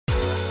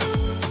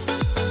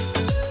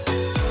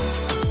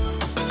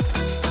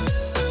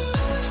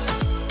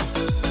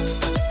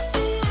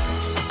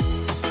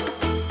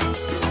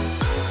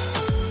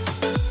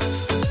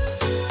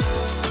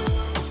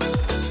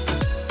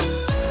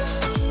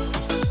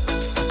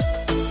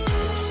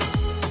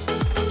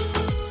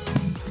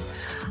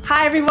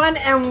Hi, everyone,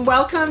 and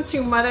welcome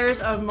to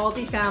Mothers of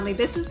Multifamily.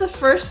 This is the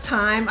first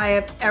time I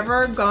have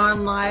ever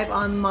gone live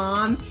on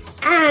Mom,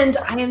 and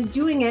I am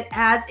doing it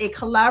as a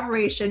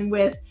collaboration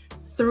with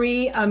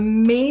three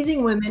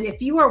amazing women.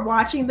 If you are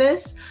watching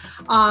this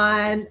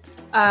on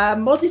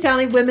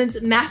Multifamily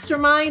Women's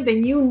Mastermind,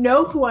 then you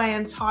know who I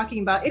am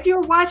talking about. If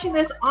you're watching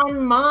this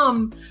on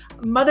Mom,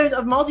 Mothers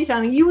of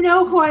Multifamily, you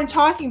know who I'm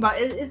talking about.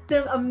 It's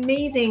the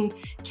amazing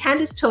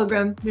Candace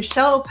Pilgrim,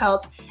 Michelle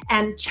Pelt,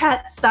 and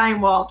Chet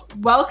Steinwald.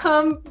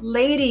 Welcome,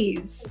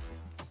 ladies.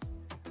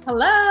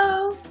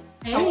 Hello.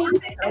 Hey.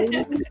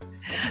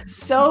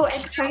 So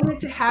excited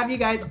to have you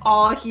guys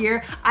all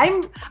here.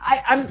 I'm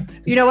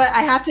you know what?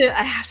 I have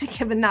to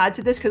give a nod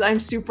to this because I'm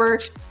super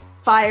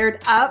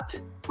fired up.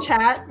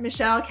 Chat,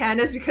 Michelle,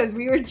 Candace, because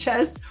we were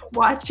just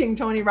watching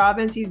Tony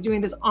Robbins. He's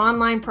doing this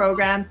online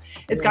program.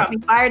 It's got me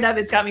fired up.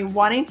 It's got me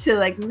wanting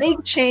to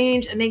make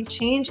change in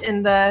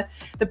the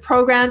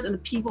programs and the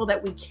people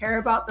that we care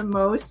about the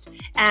most.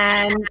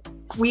 And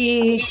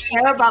we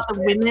care about the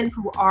women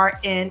who are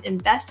in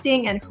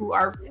investing and who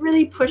are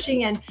really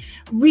pushing and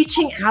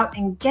reaching out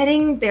and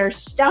getting their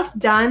stuff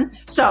done.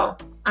 So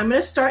I'm going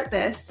to start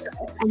this,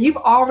 and you've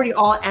already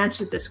all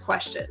answered this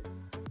question.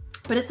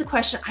 But it's a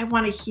question I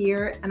want to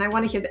hear, and I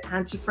want to hear the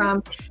answer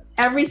from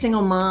every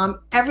single mom,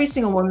 every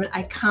single woman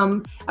I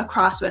come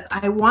across with.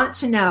 I want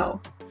to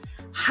know,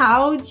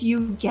 how do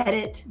you get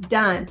it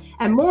done?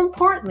 And more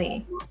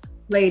importantly,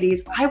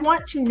 ladies, I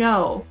want to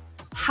know,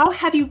 how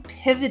have you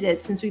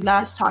pivoted since we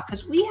last talked?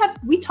 Because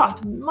we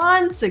talked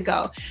months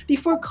ago,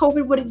 before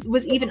COVID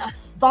was even a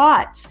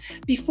thought,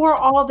 before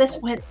all this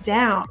went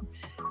down.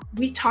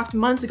 We talked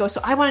months ago,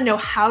 so I want to know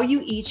how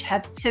you each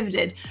have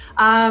pivoted.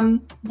 Why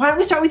don't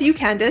we start with you,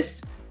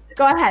 Candace?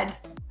 Go ahead.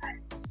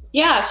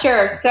 Yeah,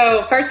 sure.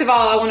 So first of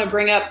all, I want to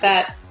bring up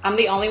that I'm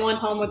the only one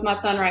home with my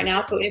son right now.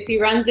 So if he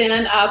runs in,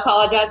 I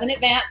apologize in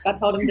advance. I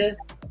told him to.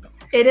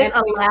 It is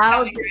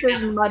allowed. This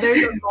is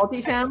Mothers of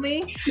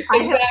Multifamily.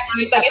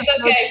 Exactly.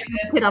 It's okay.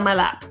 Kid on my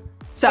lap.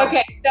 So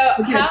okay.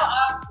 So how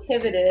I've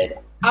pivoted,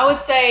 I would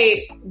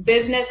say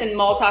business and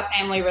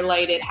multifamily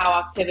related. How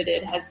I've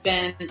pivoted has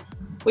been.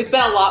 We've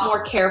been a lot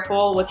more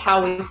careful with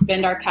how we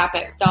spend our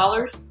CapEx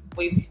dollars.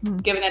 We've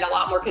given it a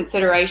lot more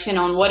consideration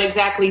on what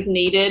exactly is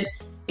needed.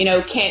 You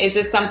know, is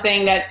this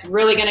something that's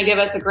really going to give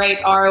us a great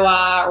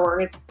ROI, or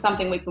is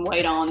something we can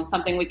wait on,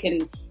 something we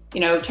can,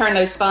 turn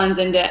those funds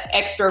into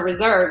extra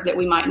reserves that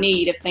we might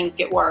need if things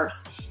get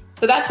worse.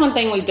 So that's one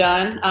thing we've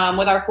done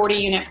with our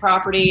 40-unit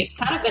property. It's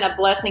kind of been a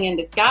blessing in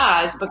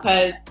disguise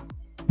because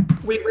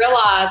we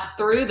realized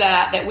through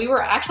that we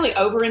were actually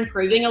over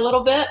improving a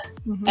little bit.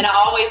 Mm-hmm. And I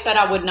always said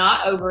I would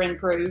not over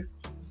improve,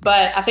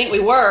 but I think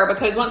we were,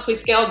 because once we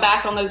scaled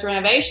back on those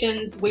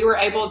renovations, we were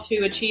able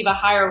to achieve a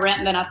higher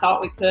rent than I thought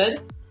we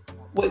could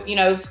with,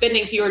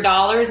 spending fewer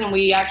dollars. And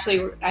we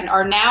actually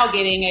are now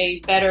getting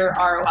a better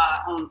ROI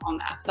on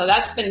that. So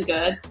that's been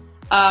good.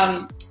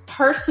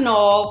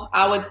 Personal,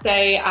 I would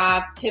say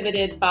I've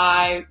pivoted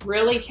by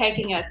really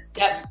taking a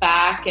step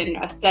back and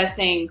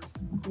assessing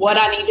what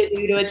I need to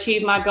do to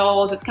achieve my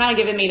goals. It's kind of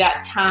given me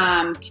that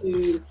time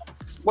to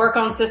work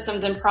on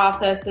systems and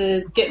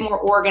processes, get more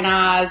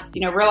organized,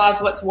 realize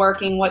what's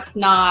working, what's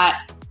not,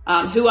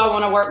 who I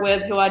want to work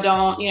with, who I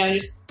don't,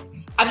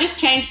 I've just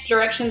changed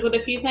directions with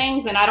a few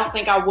things. And I don't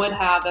think I would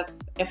have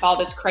if all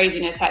this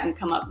craziness hadn't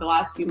come up the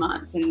last few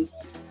months, and,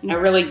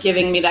 really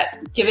giving me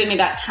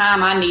that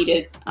time I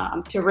needed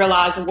to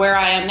realize where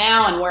I am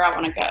now and where I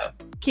want to go.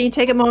 Can you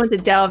take a moment to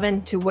delve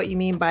into what you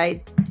mean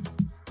by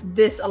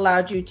this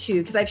allowed you to,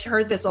 because I've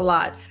heard this a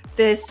lot,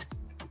 this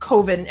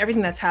COVID and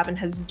everything that's happened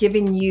has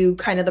given you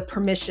kind of the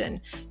permission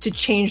to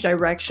change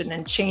direction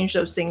and change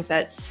those things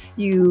that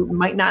you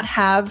might not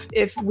have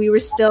if we were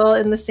still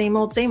in the same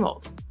old.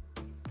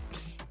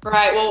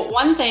 Right. Well,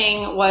 one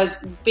thing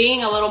was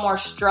being a little more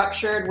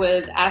structured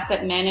with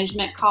asset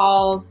management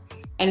calls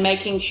and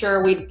making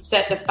sure we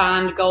set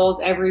defined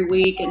goals every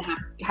week and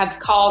have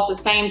calls the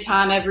same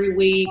time every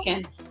week.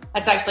 And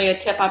that's actually a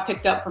tip I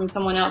picked up from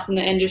someone else in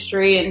the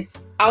industry. And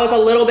I was a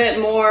little bit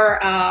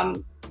more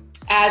on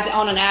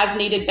an as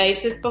needed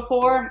basis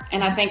before.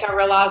 And I think I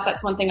realized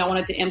that's one thing I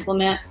wanted to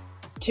implement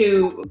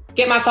to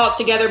get my thoughts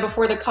together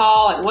before the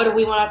call. Like, what do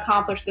we want to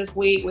accomplish this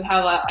week? We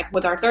have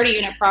with our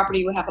 30-unit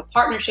property, we have a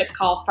partnership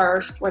call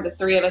first where the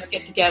three of us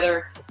get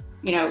together,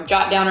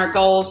 jot down our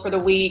goals for the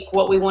week,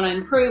 what we want to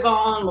improve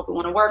on, what we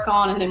want to work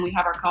on. And then we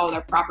have our call with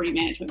our property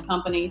management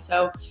company.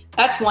 So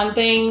that's one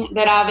thing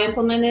that I've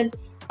implemented.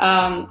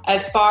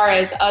 As far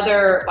as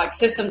other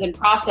systems and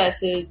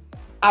processes,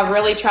 I've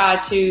really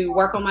tried to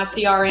work on my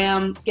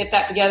CRM, get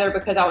that together,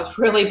 because I was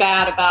really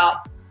bad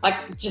about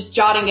just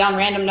jotting down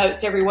random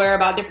notes everywhere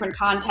about different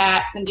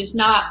contacts and just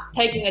not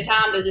taking the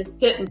time to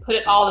just sit and put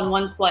it all in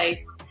one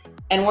place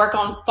and work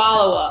on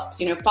follow-ups,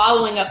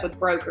 following up with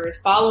brokers,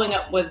 following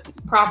up with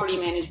property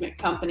management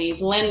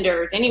companies,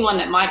 lenders, anyone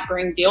that might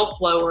bring deal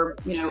flow or,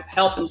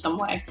 help in some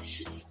way.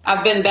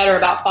 I've been better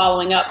about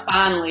following up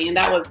finally, and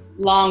that was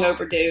long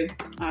overdue.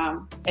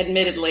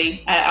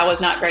 Admittedly, I was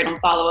not great on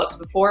follow-ups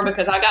before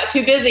because I got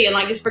too busy and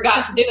just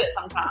forgot to do it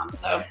sometimes.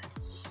 So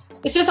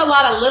it's just a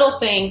lot of little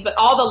things, but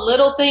all the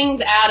little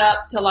things add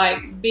up to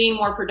like being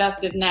more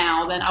productive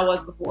now than I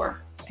was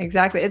before.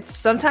 Exactly.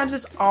 Sometimes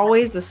it's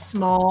always the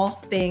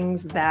small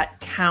things that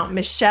count.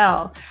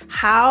 Michelle,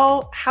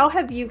 how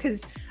have you,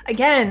 because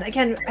again, I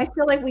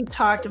feel like we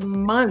talked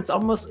months,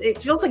 almost, it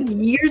feels like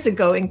years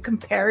ago in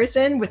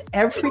comparison with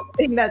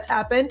everything that's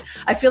happened.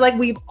 I feel like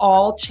we've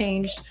all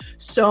changed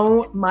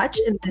so much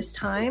in this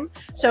time.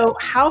 So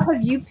how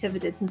have you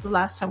pivoted since the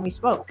last time we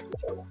spoke?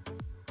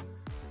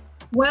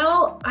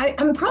 Well,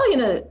 I'm probably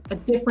in a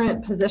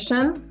different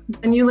position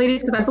than you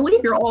ladies, because I believe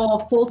you're all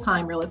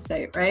full-time real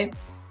estate, right?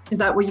 Is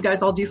that what you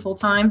guys all do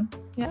full-time?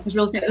 Yeah. Is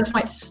real estate at this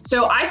point?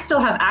 So I still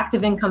have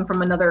active income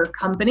from another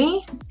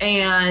company,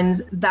 and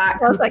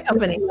what's that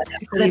company?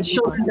 The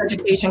children's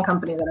education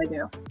company that I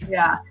do.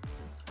 Yeah.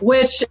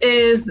 Which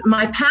is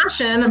my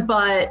passion,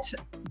 but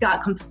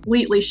got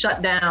completely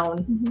shut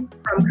down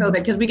from COVID,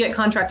 because we get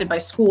contracted by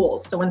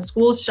schools. So when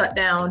schools shut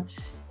down,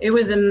 it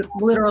was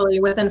literally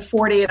within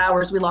 48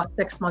 hours, we lost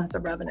 6 months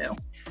of revenue.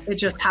 It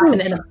just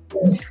happened in a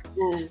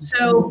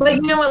So, but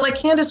you know what, like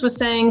Candace was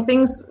saying,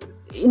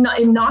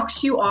 it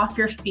knocks you off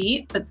your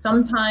feet, but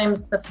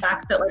sometimes the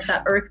fact that like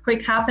that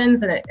earthquake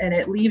happens and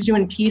it leaves you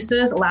in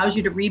pieces allows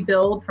you to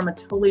rebuild from a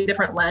totally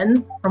different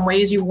lens, from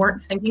ways you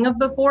weren't thinking of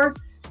before.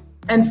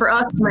 And for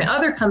us, my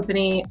other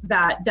company,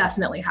 that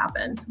definitely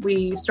happened.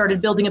 We started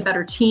building a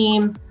better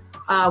team.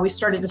 We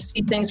started to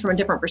see things from a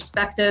different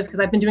perspective, because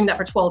I've been doing that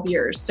for 12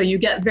 years. So you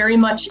get very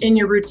much in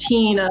your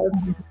routine of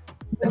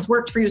what's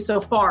worked for you so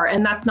far,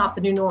 and that's not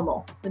the new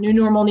normal. The new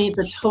normal needs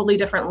a totally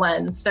different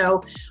lens.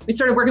 So we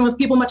started working with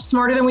people much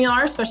smarter than we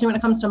are, especially when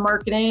it comes to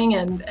marketing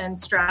and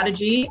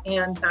strategy,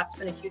 and that's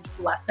been a huge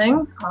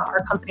blessing.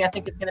 Our company, I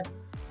think, is going to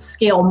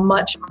scale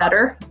much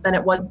better than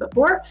it was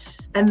before.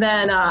 And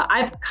then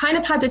I've kind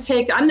of had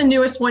to I'm the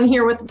newest one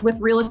here with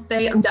real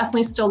estate. I'm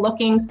definitely still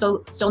looking,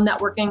 still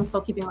networking,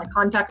 still keeping my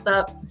contacts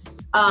up.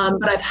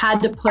 But I've had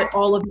to put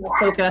all of my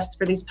focus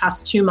for these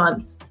past 2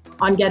 months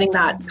on getting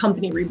that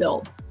company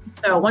rebuilt.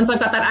 So once I've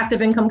got that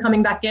active income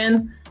coming back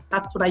in,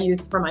 that's what I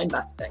use for my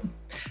investing.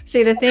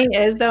 See, the thing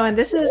is though, and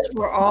this is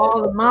for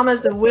all the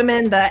mamas, the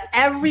women,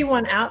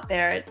 everyone out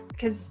there,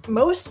 because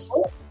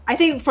I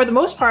think for the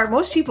most part,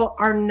 most people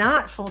are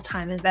not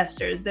full-time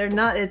investors. They're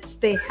not,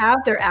 they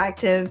have their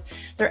active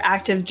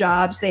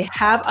jobs. They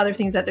have other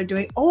things that they're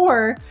doing,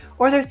 or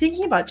they're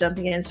thinking about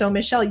jumping in. So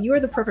Michelle, you are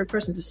the perfect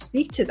person to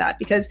speak to that,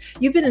 because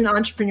you've been an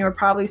entrepreneur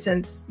probably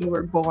since you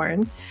were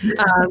born.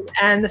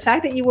 And the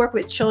fact that you work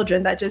with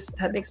children, that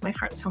makes my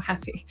heart so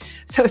happy.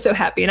 So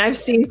happy. And I've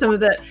seen some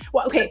of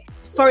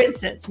for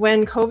instance,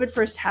 when COVID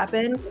first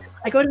happened,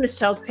 I go to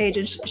Michelle's page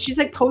and she's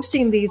like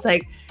posting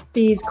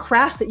these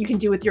crafts that you can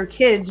do with your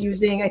kids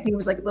using, I think it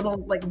was like little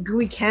like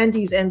gooey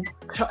candies and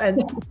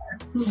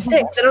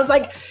sticks. And I was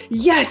like,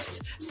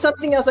 yes,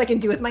 something else I can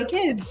do with my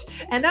kids.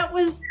 And that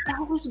was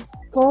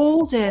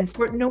golden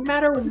for no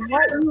matter what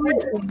we were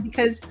doing,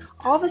 because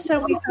all of a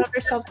sudden we found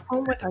ourselves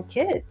home with our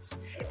kids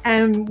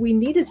and we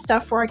needed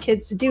stuff for our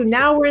kids to do.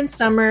 Now we're in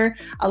summer.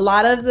 A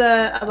lot of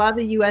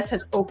the US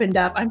has opened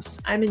up.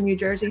 I'm in New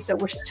Jersey, so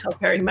we're still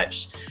very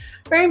much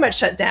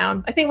shut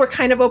down. I think we're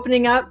kind of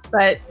opening up,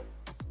 but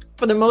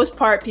for the most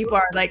part, people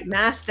are like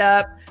masked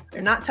up.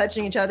 They're not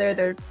touching each other.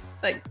 They're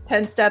like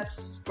 10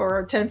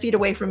 feet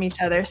away from each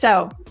other.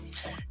 So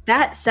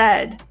that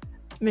said,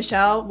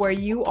 Michelle, where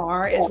you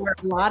are is where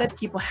a lot of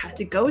people had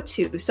to go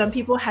to. Some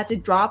people had to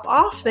drop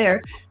off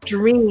their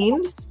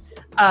dreams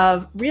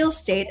of real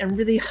estate and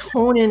really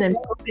hone in and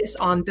focus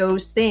on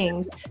those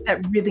things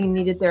that really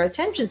needed their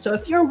attention. So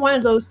if you're one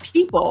of those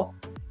people,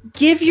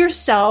 give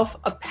yourself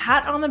a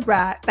pat on the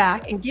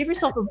back and give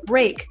yourself a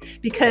break,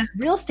 because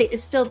real estate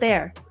is still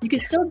there. You can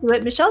still do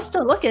it. Michelle's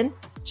still looking.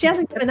 She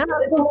hasn't given up.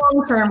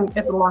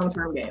 It's a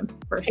long-term game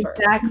for sure.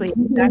 Exactly.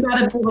 You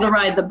gotta be able to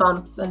ride the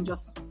bumps and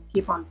just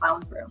keep on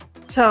plowing through.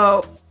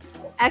 So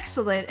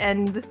excellent.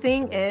 And the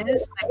thing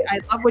is, I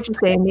love what you're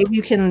saying. Maybe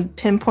you can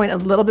pinpoint a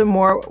little bit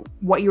more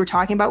what you were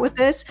talking about with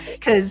this,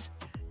 because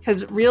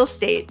real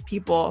estate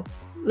people,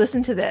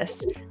 listen to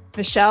this.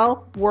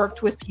 Michelle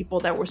worked with people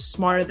that were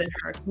smarter than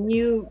her. Can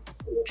you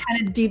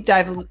kind of deep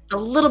dive a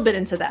little bit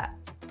into that?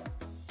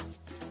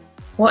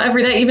 Well,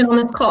 every day, even on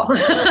this call,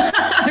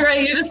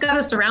 right? You just got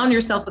to surround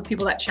yourself with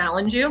people that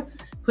challenge you,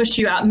 push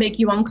you out, make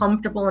you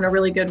uncomfortable in a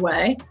really good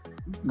way,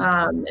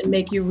 and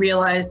make you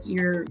realize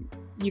you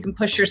can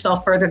push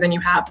yourself further than you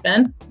have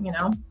been,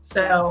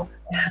 So,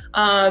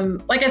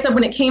 like I said,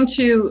 when it came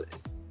to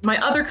my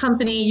other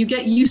company, you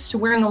get used to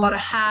wearing a lot of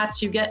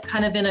hats, you get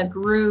kind of in a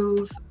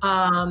groove.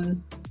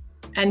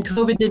 And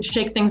COVID did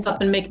shake things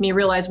up and make me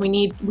realize we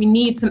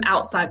need some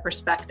outside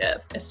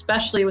perspective,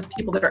 especially with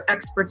people that are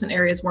experts in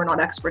areas we're not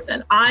experts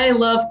in. I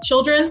love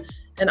children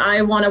and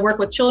I want to work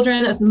with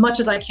children as much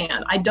as I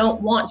can. I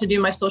don't want to do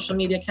my social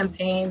media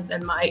campaigns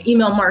and my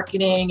email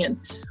marketing, and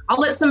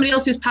I'll let somebody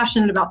else who's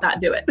passionate about that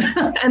do it.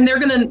 And they're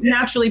going to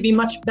naturally be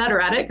much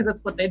better at it because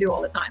that's what they do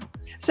all the time.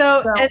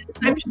 So and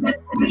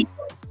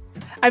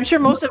I'm sure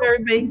most of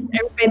everybody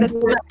that's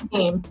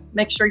team.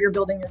 Make sure you're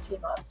building your team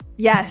up.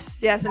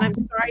 Yes. And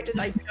I'm sorry,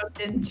 I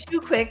jumped in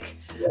too quick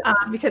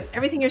because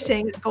everything you're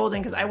saying is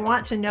golden. Because I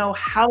want to know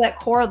how that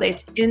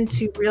correlates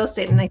into real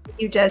estate. And I think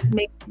you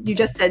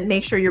just said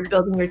make sure you're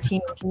building your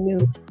team.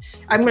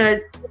 I'm going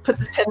to put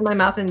this pen in my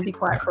mouth and be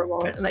quiet for a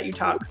moment and let you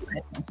talk.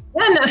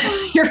 Yeah, no,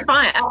 you're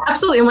fine.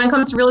 Absolutely. And when it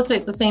comes to real estate,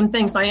 it's the same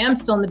thing. So I am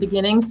still in the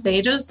beginning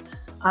stages.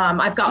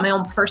 I've got my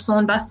own personal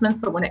investments,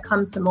 but when it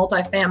comes to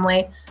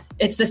multifamily,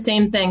 it's the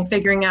same thing,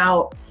 figuring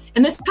out.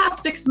 And this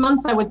past 6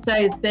 months, I would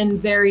say, has been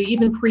very,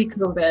 even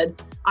pre-COVID,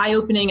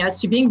 eye-opening as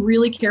to being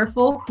really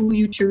careful who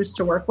you choose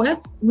to work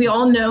with. We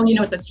all know,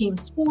 it's a team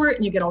sport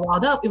and you get all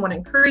riled up. We want to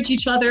encourage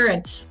each other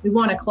and we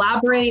want to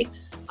collaborate.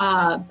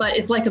 But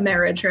it's like a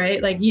marriage, right?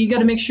 Like you got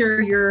to make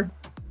sure your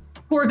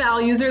core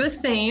values are the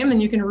same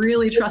and you can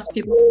really trust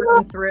people to work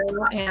them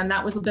through. And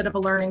that was a bit of a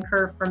learning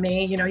curve for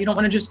me. You don't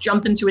want to just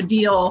jump into a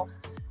deal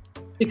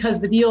because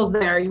the deal's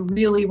there. You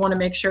really want to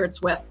make sure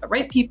it's with the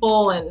right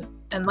people. And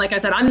like I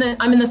said, I'm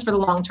in this for the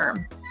long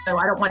term. So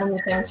I don't want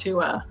anything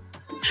to,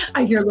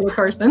 I hear a little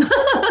person.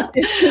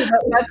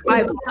 That's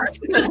my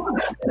person.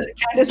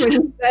 Candace, when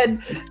you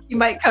said you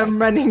might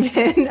come running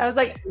in, I was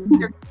like,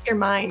 you're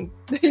mine.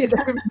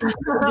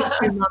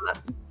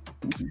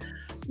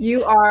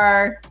 You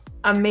are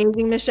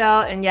amazing,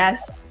 Michelle. And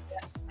yes,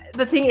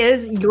 the thing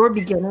is, your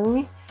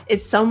beginning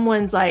is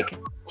someone's like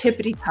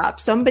tippity top,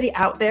 somebody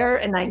out there,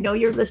 and I know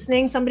you're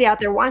listening, somebody out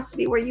there wants to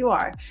be where you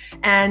are.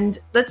 And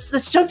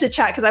let's jump to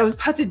chat, because I was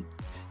about to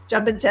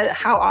jump into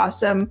how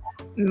awesome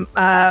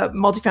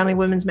Multifamily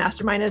Women's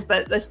Mastermind is,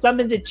 but let's jump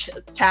into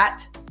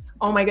chat.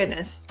 Oh my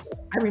goodness.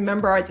 I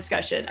remember our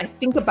discussion. I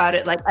think about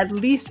it like at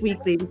least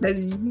weekly,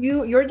 because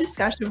your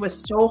discussion was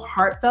so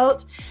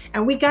heartfelt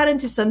and we got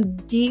into some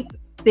deep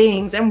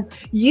things. And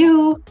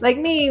you, like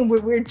me,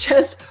 we're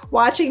just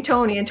watching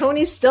Tony, and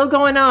Tony's still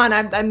going on.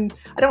 I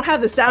don't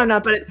have the sound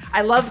up, but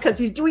I love because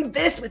he's doing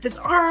this with his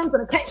arms,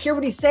 and I can't hear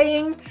what he's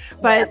saying.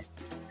 But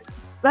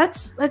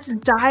let's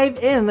dive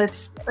in.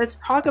 Let's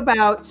talk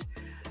about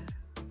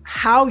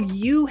how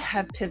you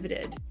have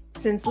pivoted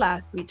since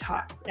last we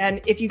talked.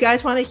 And if you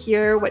guys want to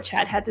hear what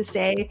Chad had to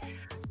say,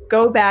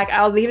 go back.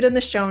 I'll leave it in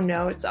the show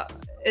notes.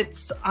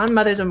 It's on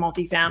Mothers of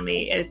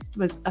Multifamily. It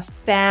was a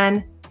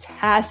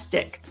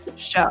fantastic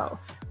show.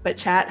 But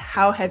Chad,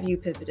 how have you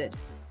pivoted?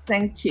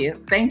 Thank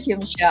you,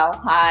 Michelle.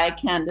 Hi,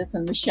 Candace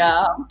and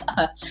Michelle.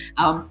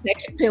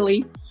 Thank you,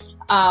 Pilly.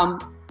 I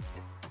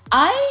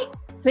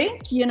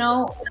think,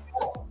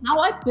 how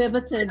I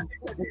pivoted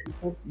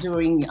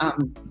during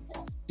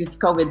this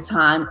COVID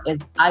time is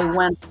I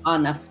went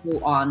on a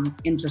full-on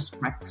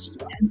introspection.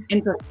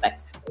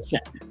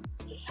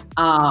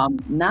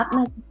 Not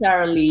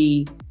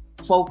necessarily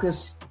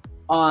focused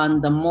on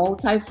the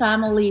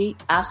multifamily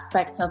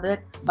aspect of it,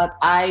 but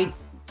I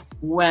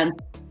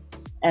went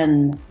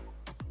and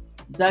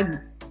dug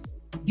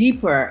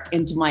deeper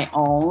into my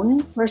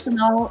own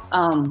personal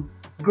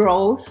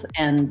growth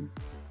and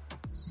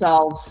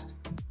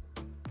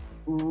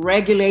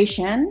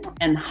self-regulation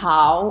and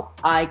how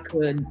I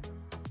could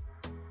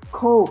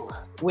cope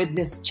with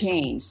this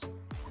change.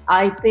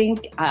 I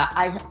think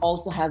I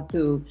also have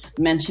to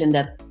mention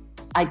that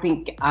I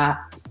think,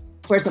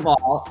 first of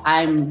all,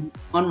 I'm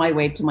on my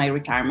way to my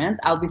retirement.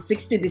 I'll be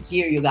 60 this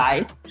year, you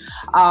guys.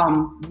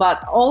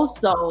 But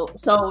also,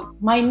 so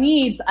my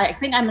needs, I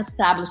think I'm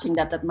establishing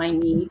that my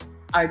needs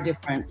are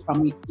different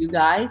from you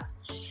guys.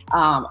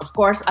 Of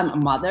course, I'm a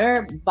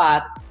mother,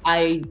 but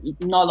I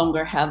no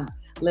longer have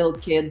little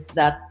kids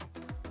that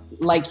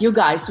like you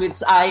guys,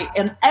 which I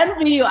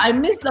envy you. I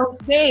miss those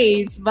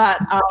days, but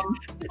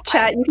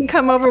Chat, you can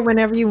come over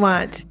whenever you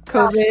want.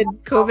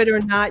 COVID or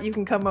not, you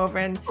can come over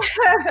and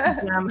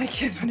my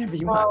kids whenever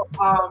you want.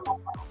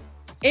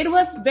 It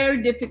was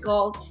very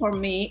difficult for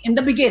me in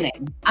the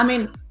beginning.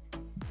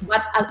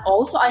 But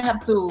also I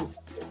have to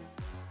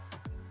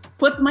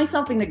put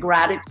myself in a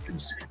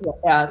gratitude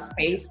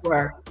space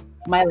where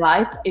my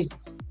life is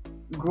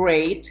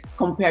great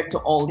compared to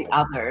all the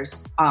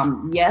others.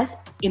 Yes,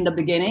 in the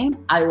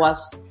beginning, I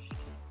was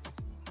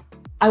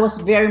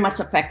very much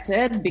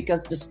affected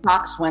because the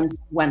stocks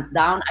went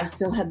down. I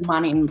still had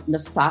money in the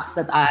stocks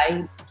that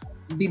I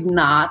did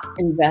not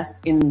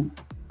invest in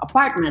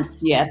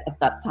apartments yet at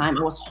that time.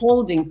 I was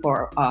holding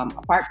for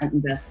apartment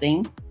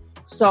investing.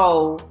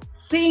 So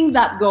seeing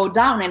that go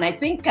down, and I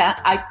think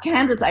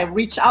Candace, I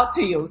reached out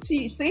to you,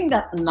 seeing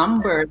that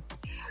number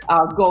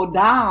go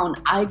down,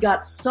 I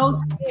got so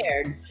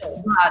scared,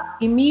 but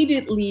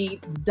immediately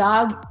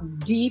dug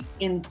deep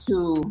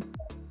into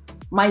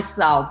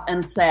myself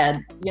and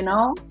said,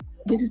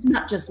 this is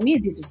not just me,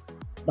 this is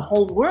the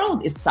whole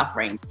world is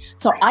suffering.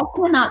 So I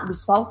cannot be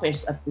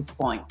selfish at this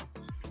point.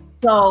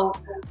 So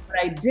what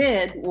I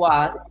did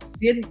was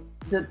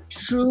the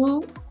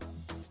true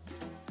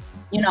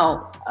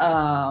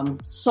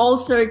soul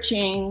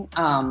searching,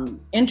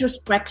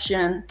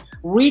 introspection,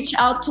 reach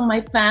out to my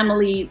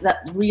family that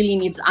really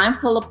needs. I'm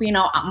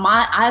Filipino.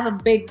 I have a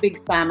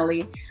big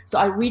family, so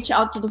I reach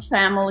out to the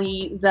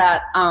family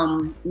that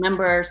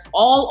members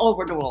all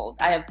over the world.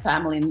 I have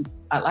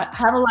I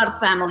have a lot of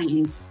family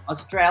in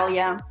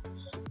Australia,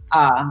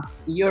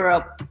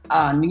 Europe,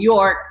 New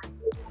York,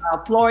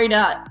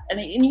 Florida,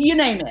 and you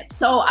name it.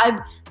 So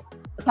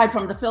aside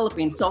from the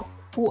Philippines, so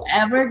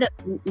whoever that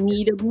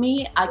needed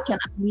me, I can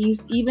at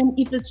least, even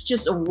if it's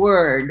just a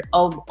word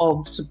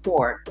of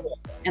support.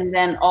 And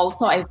then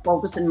also I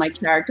focus in my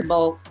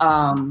charitable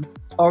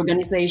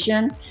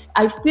organization.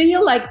 I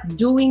feel like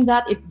doing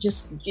that, it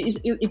just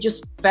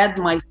fed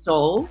my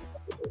soul.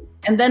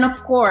 And then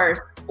of course,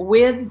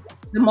 with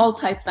the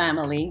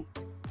multifamily,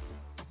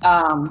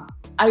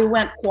 I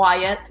went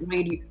quiet,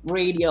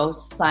 radio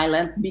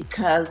silent,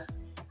 because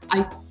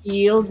I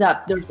feel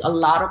that there's a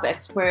lot of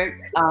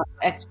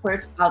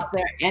experts out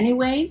there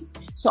anyways.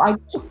 So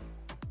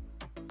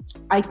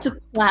I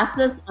took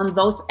classes on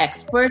those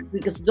experts,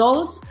 because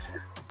those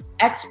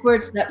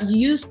experts that you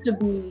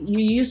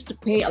used to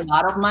pay a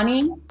lot of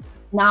money,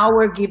 now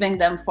we're giving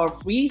them for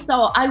free.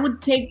 So I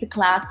would take the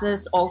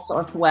classes also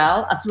as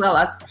well as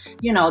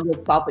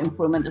the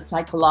self-improvement, the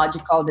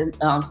psychological,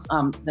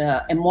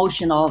 the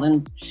emotional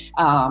and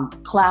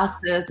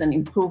classes and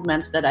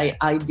improvements that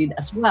I did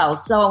as well.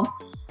 So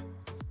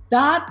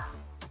that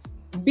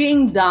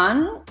being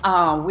done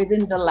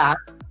within the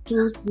last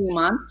 2-3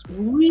 months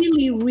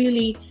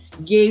really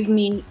gave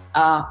me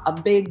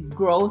a big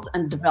growth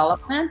and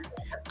development.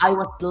 I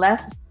was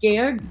less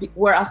scared,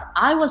 whereas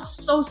I was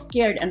so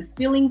scared and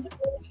feeling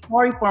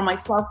sorry for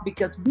myself,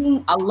 because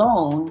being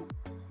alone,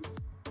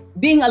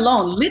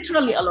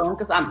 literally alone,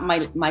 because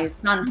my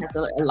son has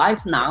a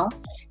life now,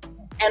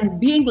 and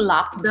being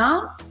locked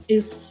down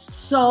is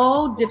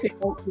so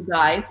difficult, you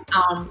guys.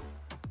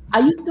 I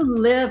used to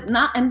live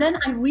and then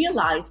I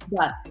realized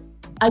that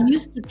I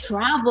used to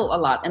travel a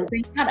lot, and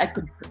thank God I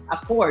could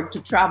afford to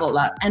travel a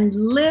lot, and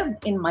live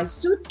in my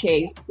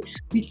suitcase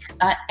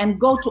and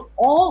go to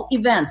all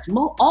events,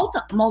 all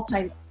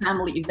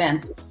multi-family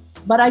events.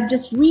 But I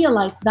just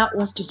realized that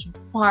was just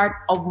part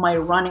of my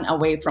running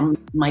away from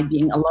my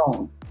being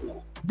alone.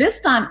 This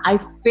time I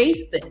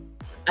faced it.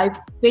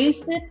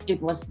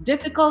 It was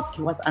difficult.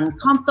 It was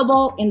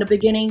uncomfortable in the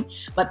beginning,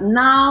 but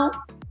now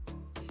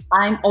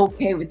I'm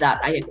okay with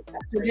that. I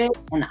accepted it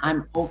and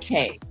I'm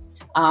okay.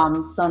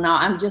 So now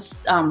I'm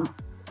just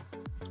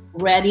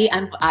ready.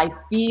 I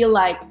feel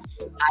like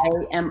I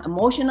am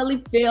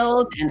emotionally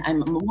filled and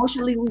I'm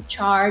emotionally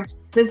recharged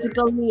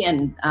physically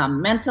and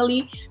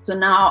mentally. So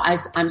now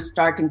I'm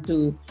starting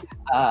to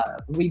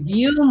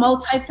review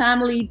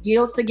multifamily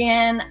deals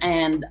again.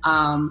 And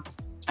I'm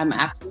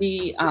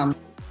actually,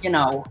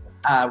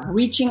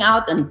 reaching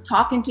out and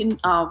talking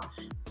to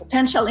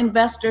potential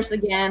investors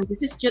again.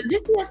 This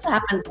just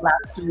happened the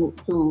last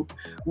two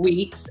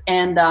weeks,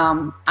 and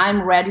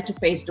I'm ready to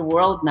face the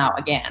world now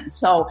again.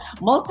 So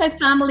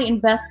multifamily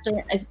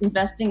investing,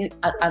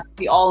 as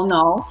we all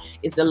know,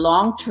 is a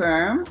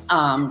long-term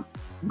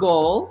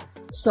goal.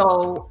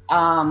 So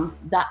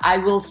that I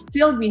will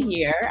still be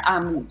here.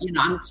 I'm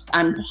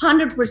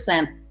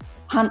 100%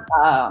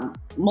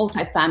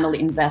 multifamily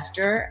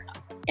investor,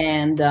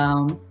 and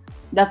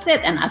that's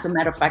it. And as a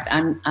matter of fact,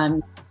 I'm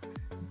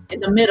in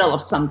the middle of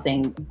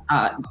something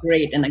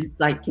great and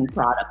exciting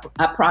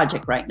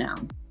project right now.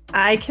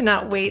 I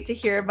cannot wait to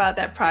hear about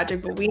that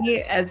project, but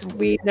as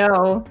we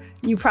know,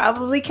 you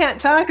probably can't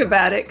talk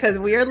about it because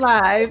we're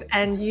live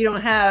and you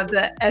don't have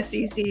the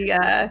SEC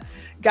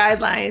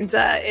guidelines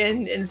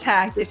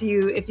intact if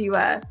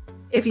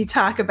you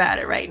talk about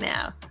it right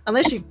now,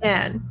 unless you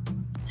can.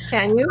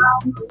 Can you?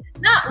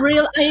 Not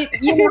real.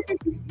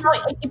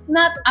 It's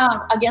not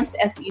against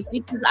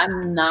SEC, because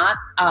I'm not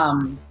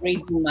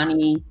raising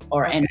money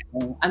or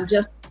anything. I'm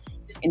just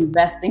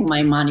investing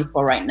my money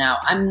for right now.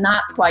 I'm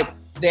not quite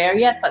there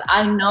yet, but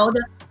I know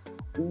that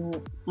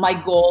my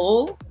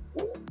goal,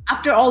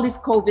 after all these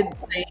COVID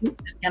things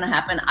is going to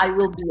happen, I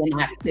will be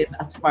inactive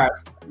as far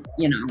as,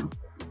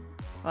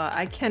 Well,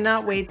 I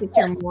cannot wait to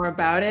hear more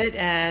about it.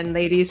 And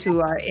ladies who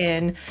are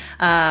in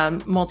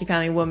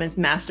Multifamily Women's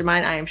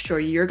Mastermind, I am sure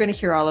you're going to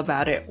hear all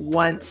about it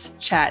once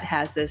Chat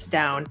has this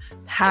down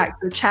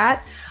packed. So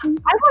Chat, I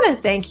want to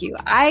thank you.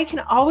 I can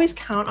always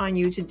count on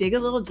you to dig a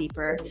little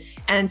deeper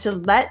and to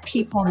let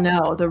people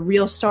know the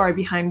real story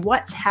behind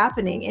what's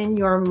happening in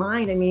your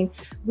mind. I mean,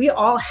 we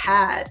all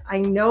had, I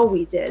know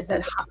we did,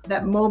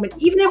 that moment,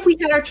 even if we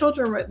had our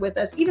children with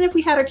us, even if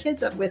we had our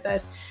kids up with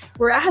us,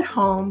 we're at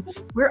home,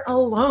 we're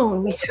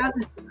alone. We have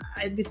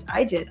this,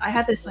 I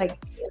had this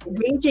like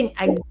raging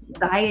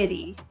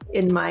anxiety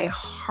in my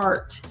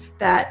heart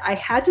that I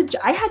had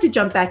to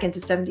jump back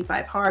into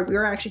 75 hard. We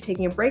were actually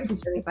taking a break from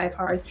 75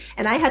 hard,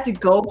 and I had to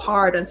go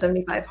hard on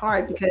 75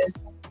 hard because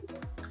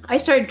I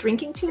started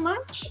drinking too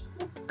much.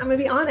 I'm gonna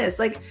be honest.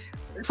 Like,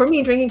 for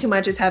me, drinking too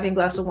much is having a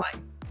glass of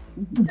wine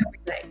every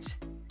night,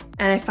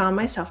 and I found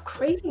myself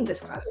craving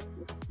this glass of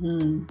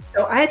wine.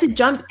 So I had to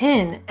jump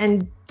in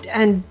and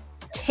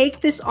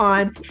take this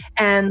on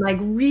and like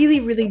really,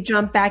 really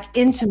jump back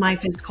into my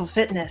physical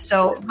fitness.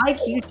 So like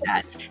you,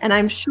 Chat, and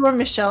I'm sure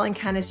Michelle and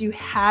Candice, you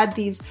had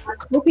these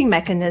coping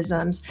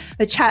mechanisms.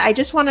 But Chat, I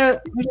just want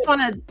to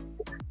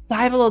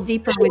dive a little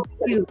deeper with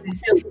you.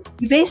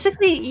 You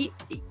basically,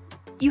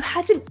 you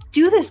had to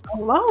do this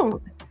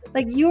alone.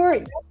 Like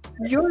you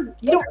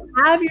don't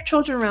have your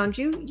children around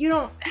you. You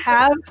don't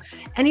have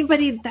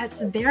anybody that's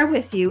there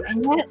with you.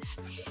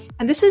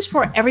 And this is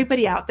for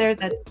everybody out there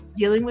that's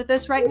dealing with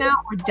this right now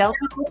or dealt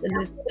with it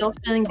and is still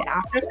feeling the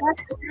after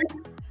effects.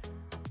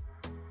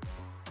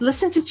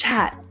 Listen to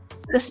Chat.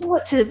 Listen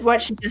to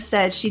what she just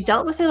said. She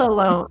dealt with it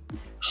alone.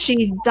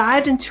 She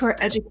dived into her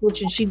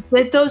education. She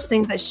did those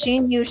things that she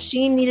knew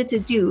she needed to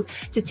do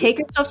to take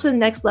herself to the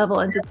next level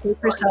and to take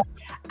herself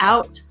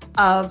out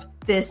of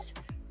this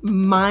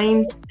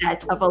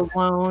mindset of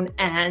alone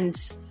and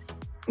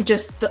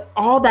just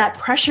all that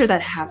pressure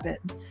that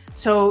happened.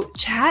 So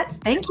Chat,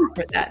 thank you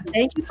for that.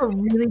 Thank you for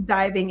really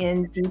diving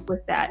in deep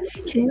with that.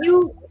 Can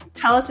you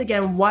tell us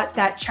again what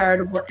that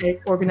charitable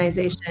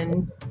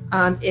organization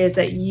is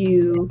that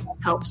you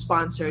help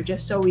sponsor,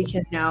 just so we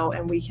can know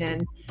and we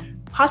can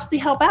possibly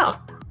help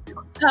out?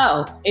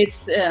 Oh,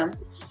 it's an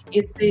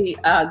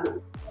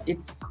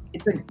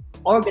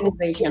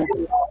organization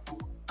called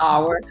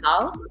Our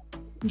House.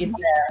 It's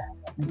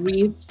a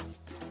group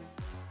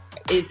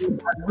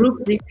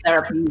grief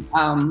therapy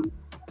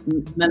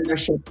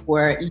membership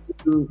where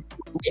we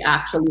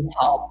actually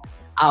help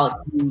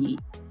out the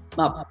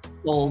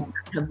people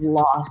that have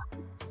lost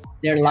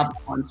their loved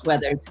ones,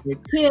 whether it's their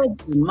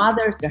kids, their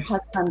mothers, their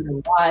husbands,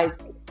 their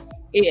wives.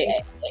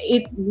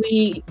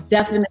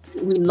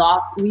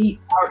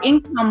 Our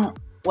income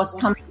was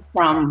coming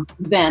from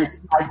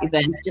events,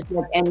 just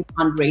like any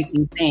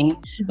fundraising thing.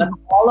 But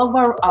all of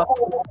our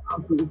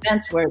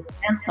events were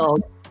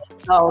canceled.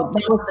 So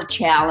that was the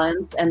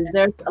challenge. And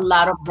there's a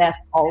lot of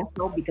deaths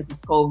also because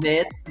of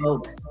COVID.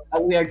 So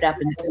we are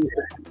definitely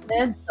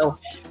affected. So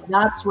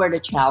that's where the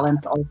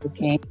challenge also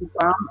came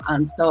from.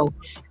 And so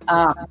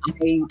I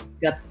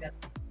got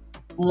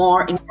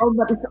more involved,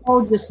 but it's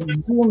all just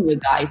Zoom, you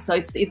guys. So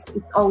it's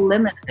all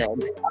limited.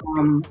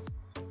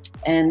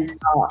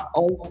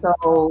 Also,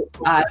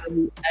 I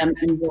am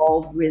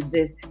involved with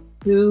these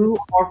 2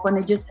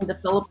 orphanages in the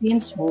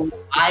Philippines whom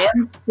I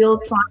am still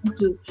trying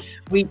to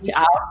reach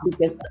out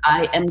because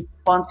I am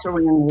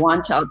sponsoring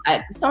one child.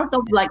 I sort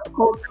of like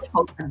quote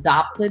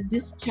adopted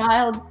this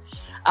child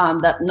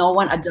that no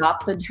one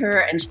adopted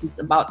her, and she's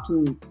about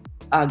to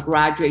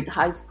graduate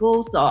high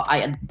school. So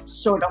I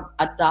sort of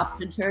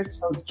adopted her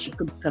so she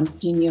could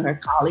continue her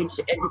college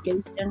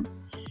education.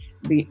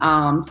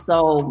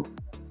 So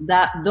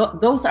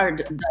those are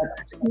the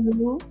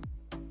 2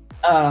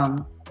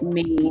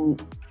 main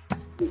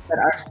things that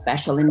are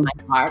special in my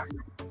heart.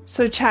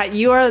 So Chat,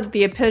 you are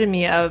the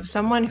epitome of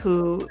someone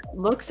who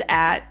looks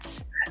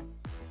at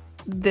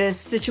this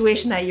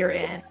situation that you're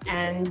in,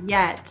 and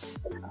yet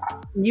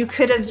you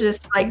could have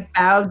just like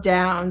bowed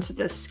down to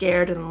the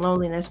scared and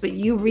loneliness, but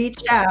you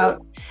reached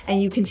out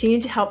and you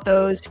continue to help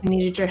those who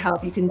needed your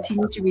help. You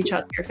continue to reach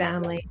out to your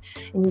family,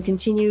 and you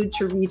continue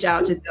to reach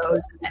out to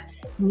those that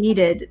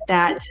needed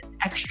that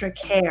extra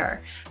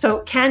care.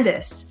 So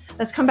Candice,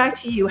 let's come back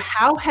to you.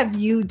 How have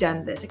you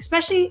done this,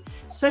 especially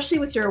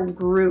with your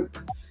group,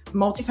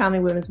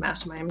 Multifamily Women's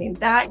Mastermind? I mean,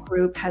 that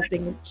group has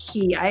been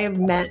key. I have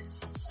met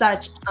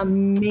such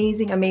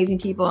amazing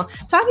people.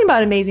 Talking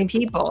about amazing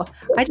people,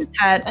 I just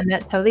had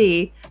Annette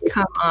Tali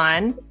come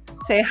on.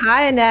 Say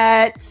hi,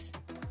 Annette.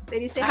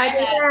 Lady, say hi to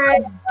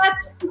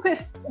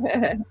Annette.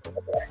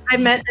 I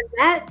met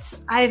Annette.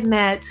 I've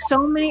met so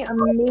many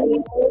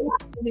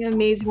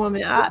amazing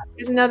women.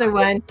 There's another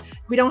one.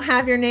 We don't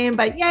have your name,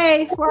 but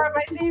yay, 4 of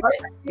my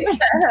favorites.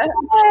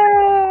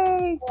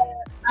 Yay!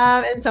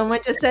 And someone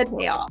just said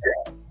Neil.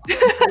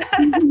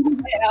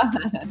 Yeah.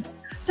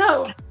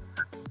 So,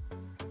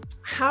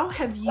 how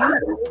have you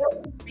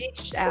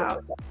reached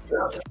out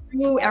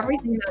through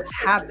everything that's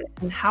happened,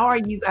 and how are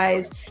you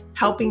guys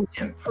helping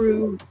to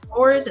improve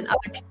yours and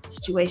other people's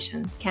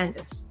situations?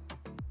 Candice?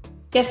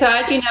 Yeah, so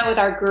as you know, with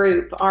our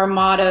group, our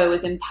motto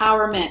is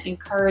empowerment,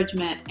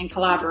 encouragement, and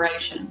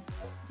collaboration.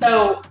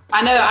 So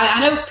I know,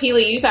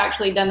 Peely, you've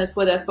actually done this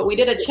with us, but we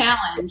did a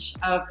challenge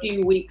a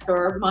few weeks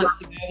or months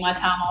ago. My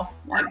time all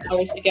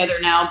goes together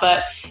now,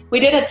 but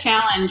we did a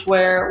challenge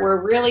where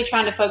we're really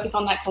trying to focus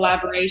on that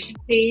collaboration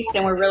piece,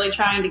 and we're really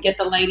trying to get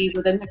the ladies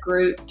within the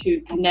group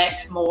to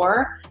connect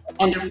more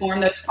and to form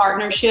those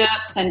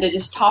partnerships and to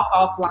just talk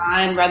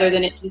offline rather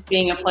than it just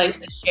being a place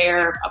to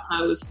share a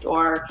post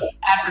or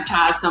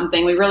advertise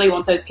something. We really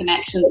want those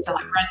connections to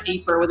like run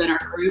deeper within our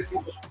group.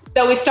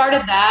 So we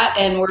started that,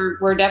 and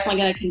we're definitely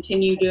going to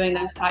continue doing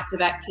those types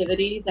of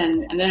activities.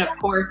 And then, of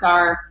course,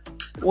 our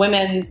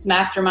Women's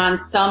Mastermind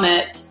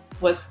Summit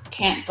was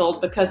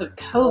canceled because of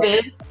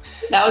COVID.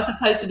 That was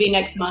supposed to be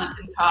next month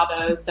in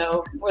Cabo.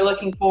 So we're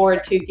looking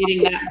forward to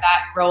getting that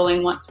back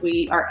rolling once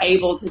we are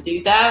able to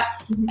do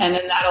that. And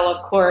then that'll,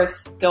 of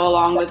course, go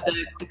along with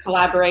the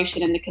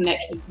collaboration and the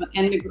connections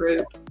within the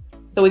group.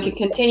 So we can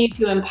continue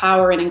to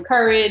empower and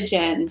encourage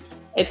and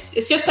it's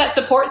just that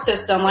support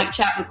system, like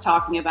Chat was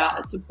talking about.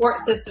 That support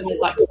system is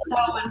like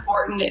so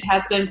important. It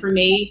has been for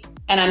me,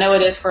 and I know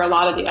it is for a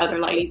lot of the other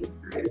ladies in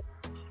the group.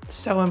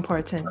 So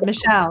important.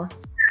 Michelle.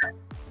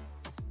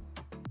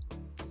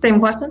 Same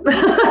question.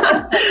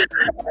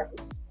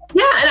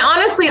 Yeah, and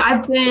honestly,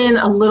 I've been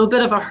a little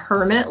bit of a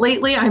hermit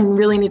lately. I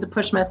really need to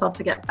push myself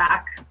to get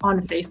back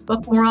on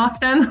Facebook more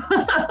often.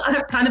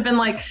 I've kind of been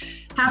like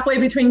halfway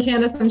between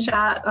Candace and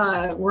Chat,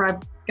 where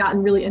I've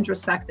gotten really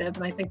introspective,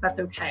 and I think that's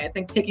okay. I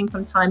think taking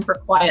some time for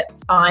quiet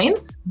is fine,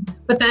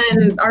 but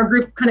then our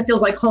group kind of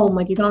feels like home.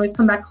 Like you can always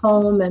come back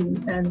home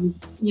and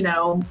you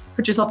know,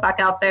 put yourself back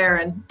out there.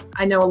 And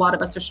I know a lot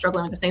of us are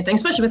struggling with the same thing,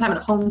 especially with having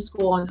a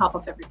homeschool on top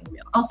of everything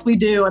else we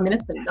do. I mean,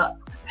 it's been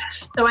nuts.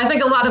 So I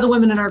think a lot of the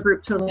women in our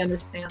group totally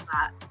understand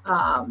that.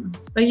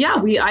 But yeah,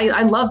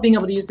 I love being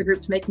able to use the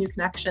group to make new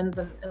connections.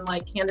 And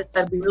like Candace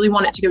said, we really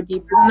want it to go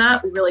deeper than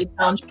that. We really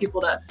challenge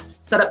people to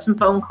set up some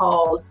phone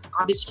calls.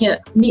 Obviously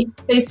can't meet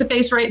face to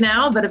face right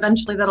now, but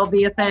eventually that'll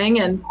be a thing.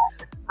 And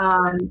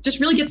just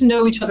really get to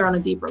know each other on a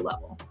deeper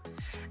level.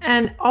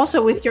 And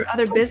also with your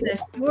other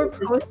business, you were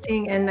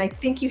posting, and I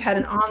think you had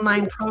an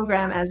online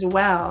program as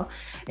well.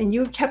 And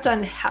you kept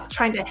on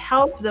trying to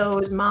help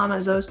those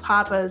mamas, those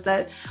papas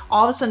that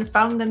all of a sudden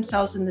found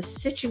themselves in this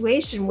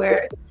situation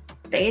where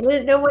they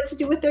didn't know what to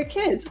do with their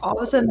kids. All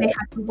of a sudden they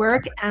had to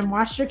work and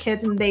watch their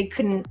kids, and they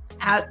couldn't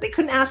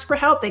ask for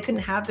help. They couldn't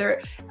have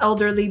their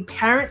elderly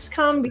parents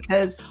come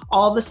because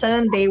all of a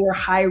sudden they were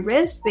high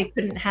risk. They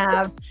couldn't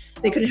have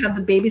the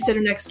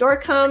babysitter next door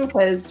come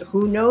because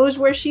who knows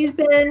where she's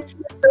been.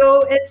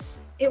 So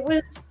it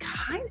was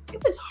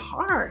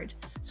hard.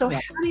 So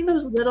having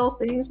those little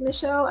things,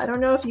 Michelle, I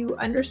don't know if you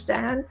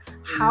understand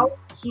how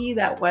key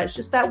that was.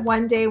 Just that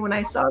one day when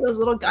I saw those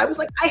little guys, I was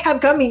like, I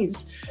have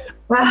gummies.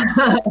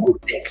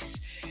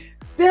 Fix,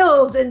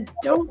 build, and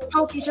don't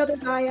poke each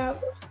other's eye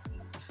out.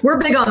 We're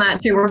big on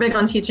that too. We're big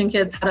on teaching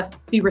kids how to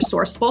be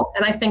resourceful.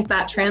 And I think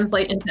that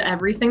translates into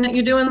everything that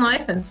you do in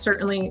life. And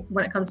certainly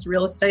when it comes to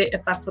real estate,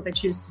 if that's what they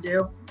choose to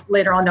do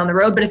later on down the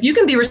road. But if you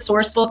can be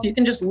resourceful, if you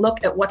can just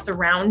look at what's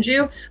around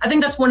you, I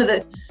think that's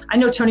I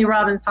know Tony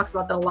Robbins talks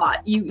about that a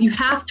lot. You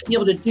have to be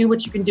able to do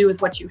what you can do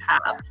with what you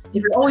have.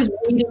 If you're always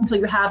waiting until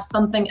you have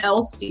something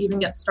else to even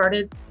get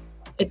started,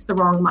 it's the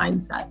wrong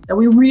mindset. So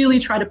we really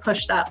try to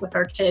push that with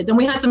our kids. And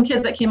we had some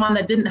kids that came on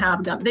that didn't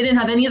have them. They didn't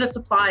have any of the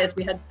supplies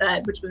we had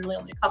said, which was really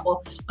only a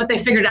couple, but they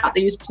figured out.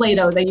 They used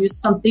Play-Doh. They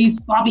used these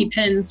bobby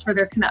pins for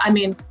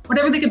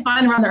whatever they could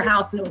find around their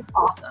house. And it was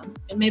awesome.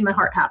 It made my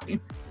heart happy.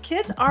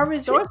 Kids are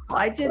resourceful.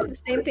 I did the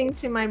same thing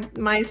to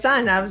my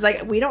son. I was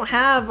like, we don't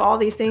have all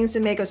these things to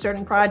make a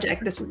certain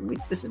project.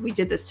 We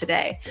did this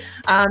today.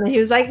 And he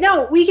was like,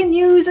 no, we can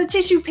use a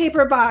tissue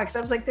paper box.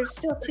 I was like, there's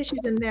still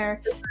tissues in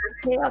there.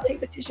 Okay, I'll take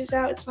the tissues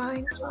out. It's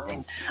fine.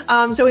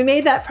 So we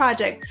made that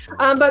project.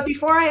 But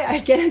before I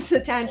get into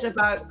the tangent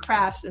about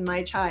crafts and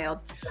my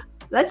child,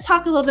 let's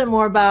talk a little bit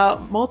more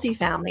about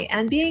multifamily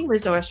and being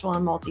resourceful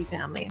in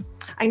multifamily.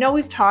 I know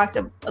we've talked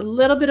a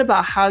little bit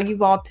about how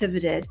you've all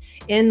pivoted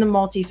in the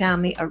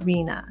multifamily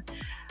arena,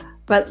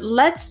 but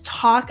let's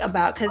talk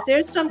about, because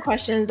there's some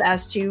questions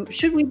as to,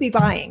 should we be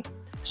buying?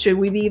 Should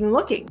we be even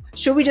looking?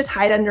 Should we just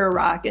hide under a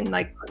rock and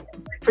like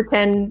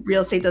pretend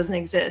real estate doesn't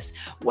exist?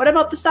 What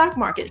about the stock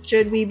market?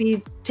 Should we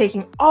be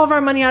taking all of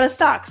our money out of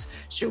stocks?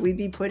 Should we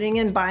be putting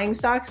in buying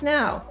stocks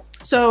now?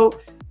 So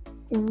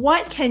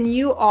what can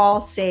you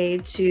all say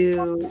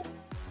to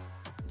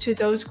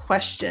those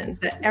questions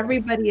that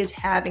everybody is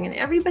having? And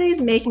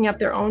everybody's making up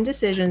their own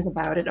decisions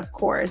about it, of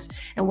course,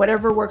 and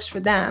whatever works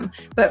for them.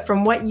 But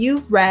from what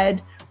you've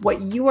read,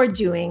 what you are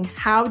doing,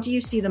 how do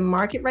you see the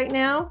market right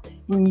now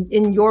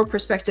in your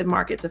prospective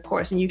markets, of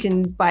course? And you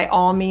can, by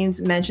all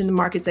means, mention the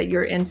markets that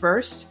you're in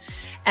first.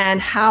 And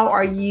how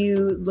are you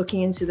looking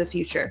into the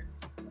future?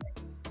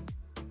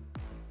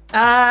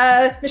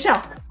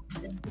 Michelle.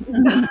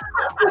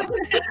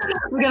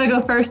 We gotta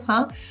go first,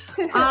 huh?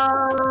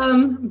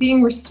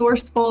 Being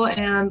resourceful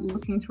and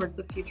looking towards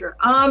the future.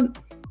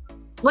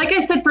 Like I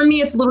said, for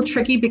me, it's a little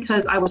tricky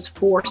because I was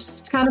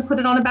forced to kind of put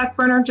it on a back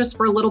burner just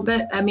for a little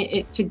bit. I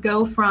mean, to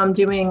go from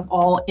doing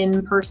all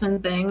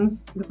in-person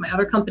things with my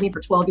other company for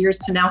 12 years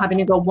to now having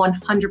to go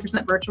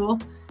 100% virtual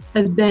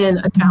has been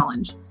a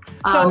challenge. So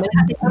I'm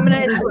going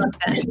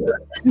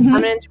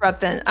to interrupt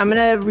then. I'm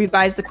going to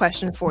revise the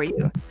question for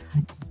you.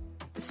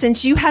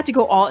 Since you had to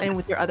go all in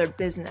with your other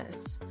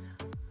business,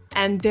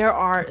 and there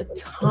are a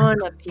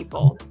ton of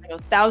people,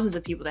 thousands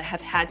of people that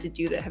have had to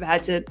do that, have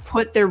had to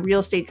put their real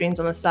estate dreams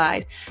on the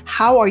side.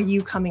 How are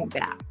you coming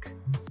back?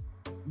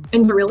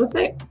 Into real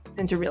estate?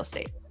 Into real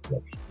estate.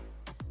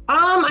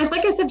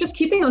 Like I said, just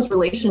keeping those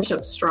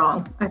relationships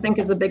strong, I think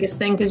is the biggest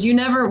thing. Because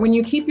when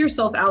you keep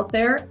yourself out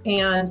there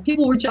and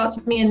people reach out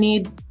to me and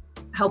need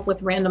help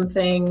with random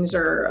things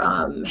or,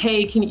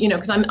 hey, can you,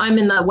 because I'm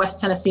in the West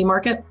Tennessee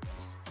market.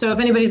 So if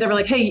anybody's ever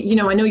like, hey,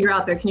 I know you're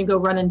out there, can you go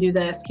run and do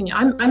this?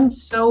 I'm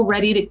so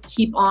ready to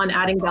keep on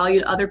adding value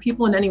to other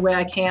people in any way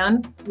I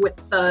can with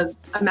the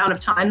amount of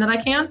time that I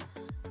can,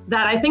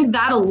 that I think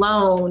that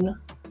alone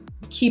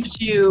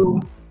keeps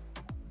you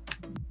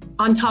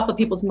on top of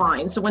people's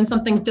minds. So when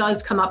something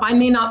does come up, I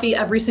may not be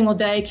every single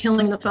day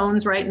killing the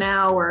phones right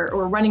now or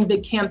running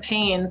big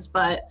campaigns,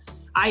 but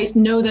I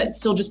know that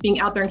still just being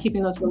out there and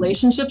keeping those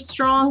relationships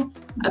strong,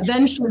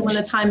 eventually when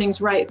the timing's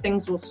right,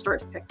 things will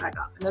start to pick back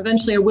up. And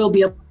eventually I will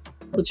be able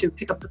to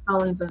pick up the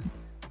phones and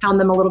pound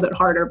them a little bit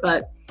harder.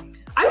 But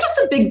I'm just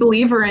a big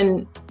believer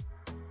in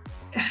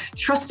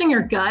trusting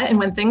your gut, and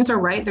when things are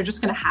right, they're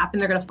just going to happen.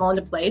 They're going to fall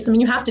into place. I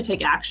mean, you have to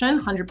take action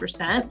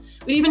 100%,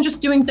 but even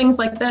just doing things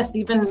like this,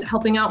 even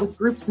helping out with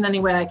groups in any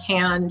way I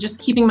can,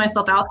 just keeping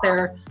myself out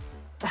there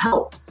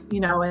helps, you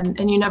know,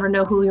 and you never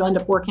know who you'll end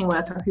up working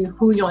with or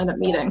who you'll end up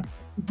meeting.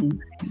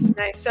 Mm-hmm.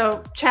 Nice.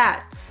 So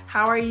chat,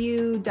 how are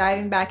you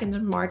diving back into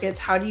markets?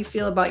 How do you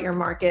feel about your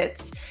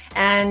markets?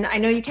 And I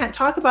know you can't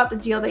talk about the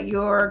deal that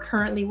you're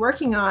currently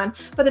working on,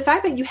 but the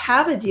fact that you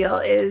have a deal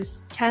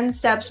is 10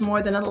 steps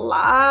more than a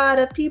lot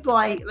of people.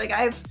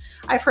 I've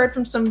heard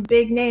from some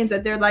big names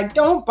that they're like,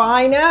 don't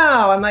buy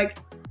now. I'm like,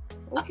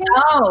 okay.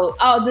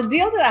 Oh, the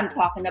deal that I'm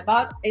talking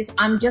about is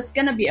I'm just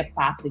going to be a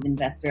passive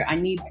investor. I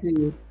need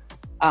to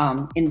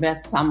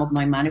invest some of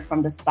my money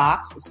from the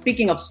stocks.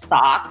 Speaking of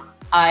stocks,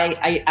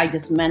 I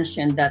just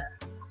mentioned that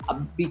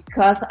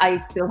because I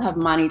still have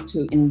money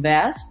to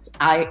invest,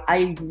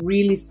 I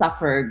really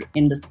suffered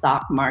in the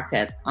stock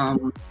market. That's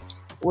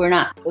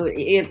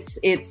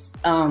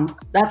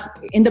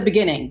in the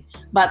beginning,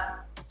 but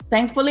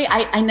thankfully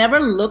I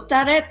never looked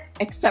at it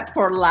except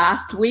for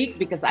last week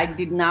because I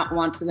did not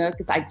want to know,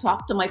 because I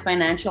talked to my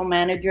financial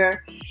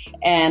manager,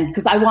 and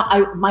because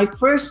my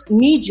first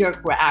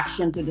knee-jerk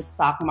reaction to the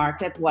stock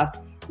market was,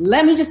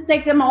 let me just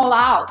take them all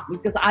out,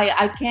 because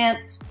I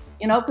can't,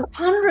 you know, because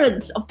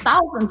hundreds of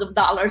thousands of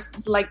dollars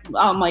is like,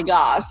 oh my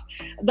gosh,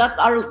 that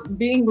are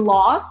being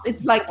lost.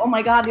 It's like, oh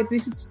my God,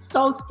 this is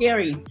so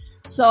scary.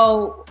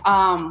 So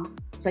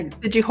it's like,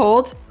 did you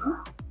hold?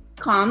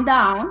 Calm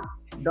down.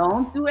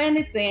 Don't do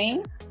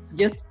anything.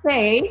 Just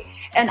stay.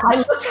 And I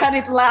looked at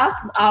it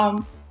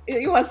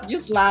it was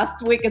just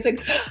last week. I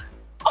said,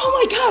 oh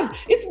my God,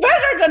 it's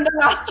better than the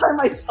last time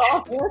I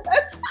saw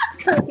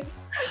it.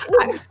 It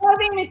was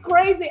driving me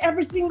crazy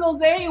every single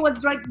day. It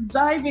was like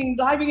diving.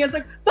 I was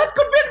like, that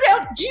could be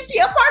a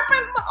GP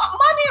apartment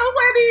money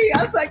already.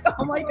 I was like,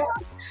 oh my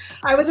God.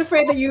 I was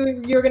afraid that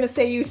you were going to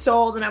say you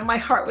sold, and my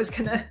heart was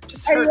going to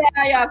just hurt.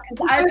 Yeah,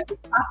 because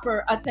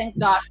I thank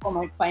God for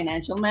my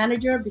financial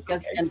manager,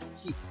 because and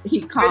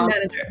he calmed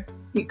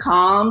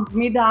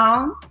me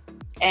down,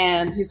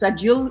 and he said,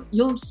 you'll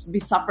be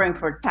suffering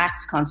for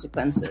tax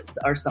consequences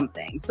or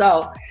something.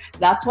 So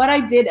that's what I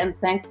did, and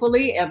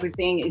thankfully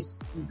everything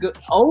is good,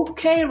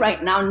 okay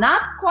right now.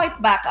 Not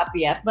quite back up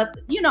yet, but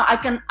you know, I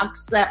can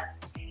accept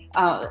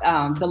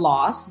the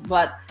loss.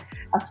 But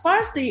as far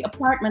as the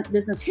apartment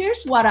business,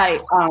 here's what I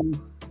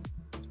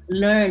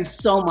learned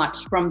so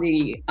much from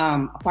the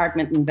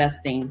apartment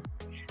investing.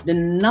 The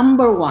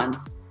number one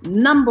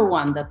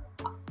that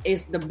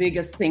is the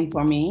biggest thing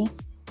for me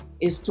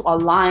is to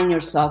align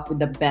yourself with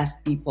the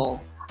best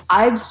people.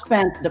 I've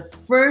spent the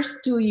first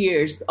 2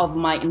 years of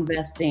my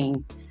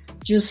investing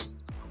just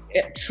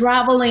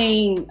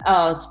traveling,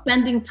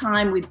 spending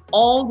time with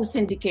all the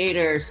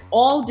syndicators,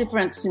 all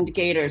different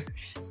syndicators,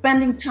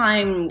 spending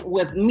time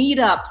with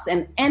meetups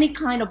and any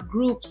kind of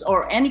groups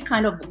or any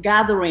kind of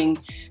gathering,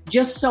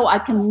 just so I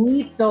can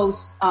meet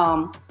those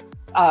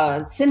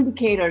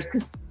syndicators,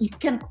 because you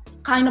can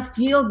kind of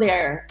feel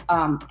their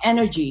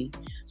energy.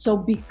 So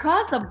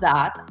because of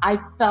that, I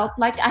felt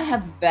like I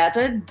have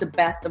vetted the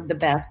best of the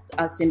best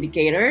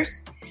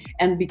syndicators.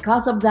 And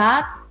because of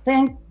that,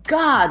 thank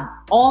God,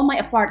 all my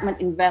apartment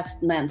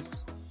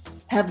investments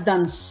have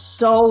done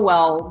so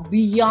well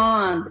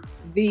beyond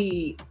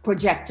the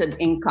projected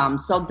income.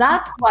 So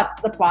that's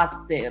what's the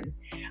positive.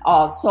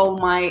 So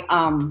my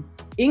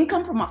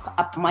income from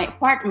my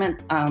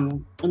apartment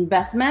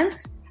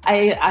investments,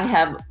 I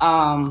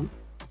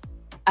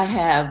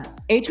have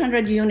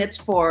 800 units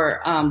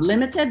for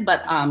limited,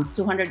 but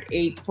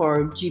 208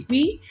 for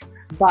GP.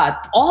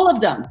 But all of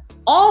them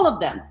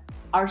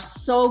are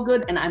so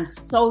good, and I'm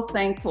so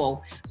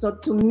thankful. So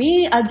to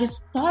me, I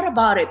just thought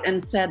about it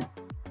and said,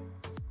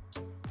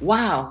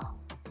 wow,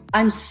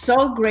 I'm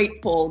so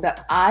grateful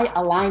that I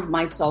aligned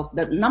myself.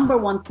 The number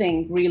one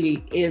thing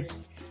really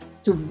is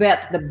to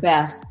vet the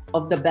best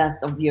of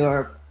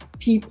your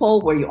people,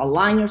 where you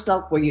align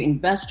yourself, where you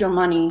invest your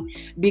money,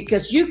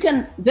 because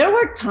there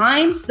were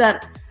times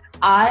that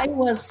I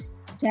was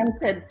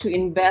tempted to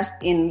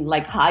invest in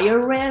like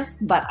higher risk,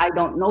 but I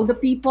don't know the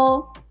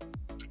people.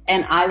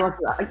 And I was,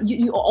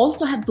 you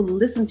also have to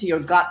listen to your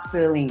gut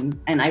feeling.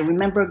 And I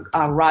remember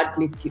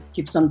Radcliffe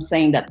keeps on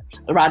saying that.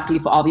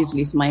 Radcliffe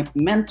obviously is my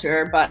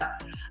mentor, but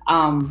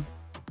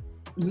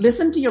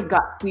listen to your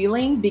gut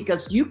feeling,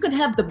 because you could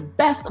have the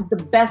best of the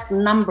best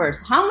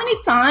numbers. How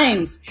many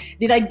times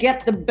did I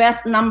get the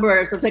best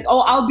numbers? It's like,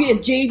 oh, I'll be a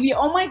JV.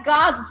 Oh my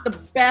gosh, it's the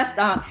best.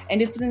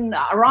 And it's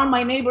around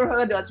my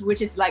neighborhood,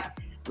 which is like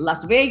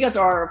Las Vegas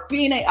or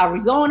Phoenix,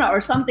 Arizona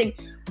or something.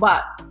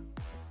 But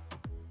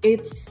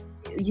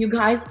you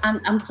guys,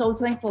 I'm so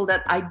thankful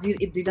that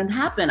it didn't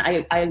happen.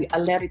 I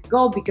let it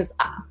go, because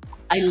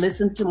I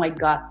listened to my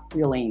gut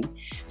feeling.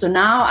 So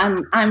now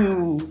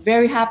I'm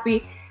very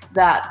happy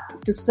that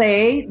to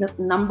say that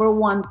number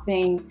one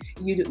thing,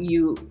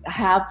 you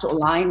have to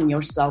align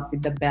yourself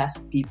with the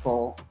best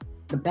people,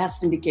 the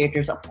best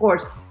indicators. Of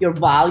course, your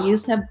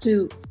values have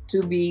to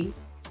be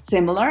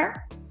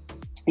similar.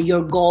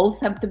 Your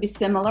goals have to be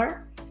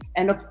similar.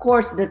 And of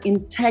course, the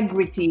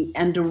integrity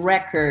and the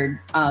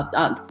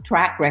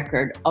track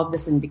record of the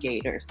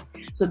syndicators.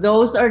 So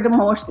those are the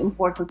most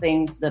important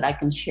things that I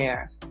can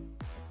share.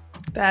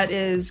 That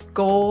is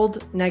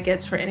gold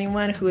nuggets for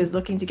anyone who is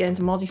looking to get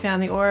into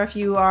multifamily, or if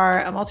you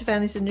are a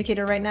multifamily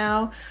syndicator right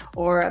now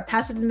or a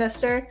passive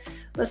investor,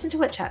 listen to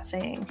what Chat's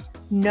saying.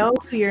 Know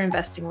who you're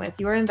investing with.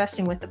 You are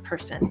investing with the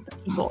person, the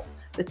people,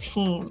 the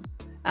team.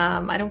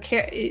 I don't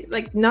care.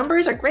 Like,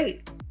 numbers are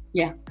great.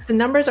 Yeah. The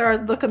numbers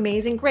look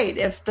amazing, great.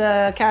 If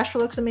the cash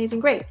flow looks amazing,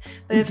 great.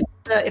 But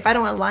if I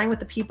don't align with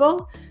the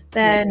people,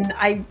 then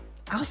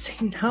I'll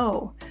say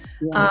no.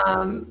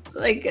 Yeah.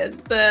 Like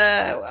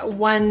the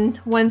one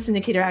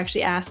syndicator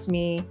actually asked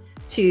me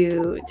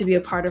to be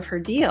a part of her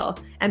deal,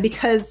 and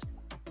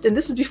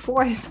this is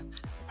before I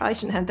probably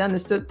shouldn't have done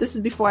this, but this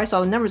is before I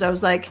saw the numbers. I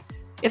was like,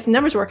 if the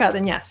numbers work out,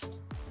 then yes.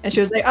 And she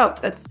was like, oh,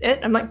 that's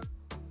it. I'm like,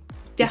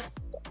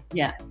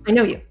 yeah, I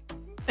know you,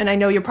 and I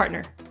know your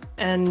partner,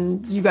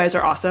 and you guys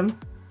are awesome.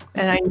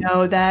 And I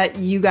know that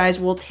you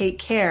guys will take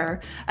care,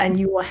 and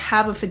you will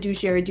have a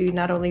fiduciary duty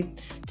not only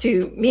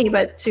to me,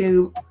 but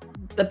to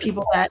the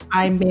people that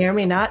I may or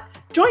may not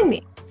join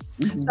me.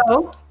 Mm-hmm.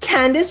 So,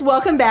 Candace,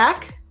 welcome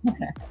back.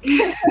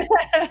 We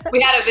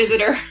had a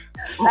visitor.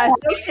 That's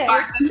okay.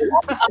 Carson.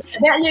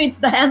 It's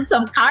the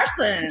handsome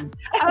Carson.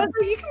 I was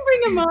like, you can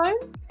bring him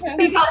on.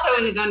 He's also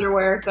in his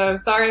underwear, so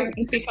sorry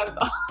if he comes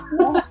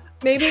off.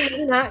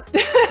 Maybe not.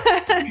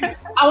 I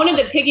wanted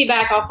to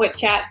piggyback off what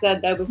Chat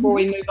said, though, before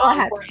we move on,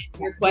 before I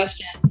answer your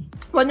question.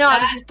 Well, no, I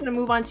was just going to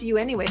move on to you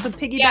anyway. So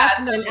piggyback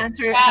and then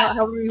answer it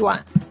however you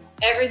want.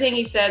 Everything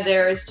you said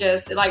there is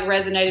just, it like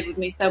resonated with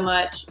me so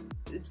much.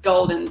 It's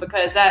golden,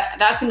 because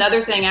that's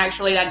another thing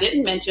actually I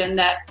didn't mention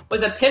that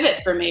was a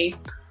pivot for me.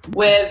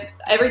 With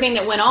everything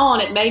that went on,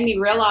 it made me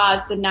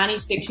realize the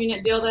 96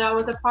 unit deal that I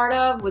was a part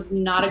of was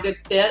not a good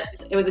fit.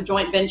 It was a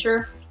joint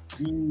venture.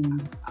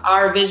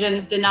 Our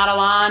visions did not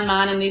align,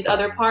 mine and these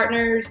other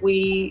partners.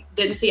 We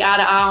didn't see eye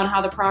to eye on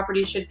how the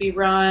property should be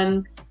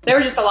run. There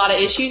were just a lot of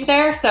issues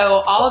there.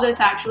 So all of this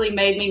actually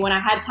made me, when I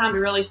had time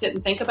to really sit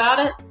and think about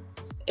it,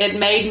 it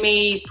made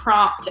me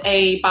prompt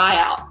a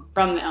buyout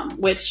from them,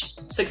 which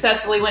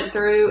successfully went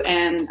through,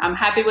 and I'm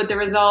happy with the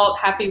result,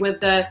 happy with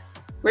the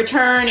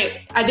return.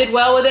 I did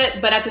well with it,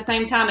 but at the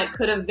same time, it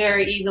could have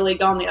very easily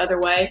gone the other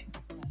way.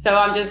 So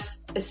I'm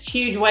just, this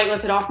huge weight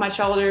lifted off my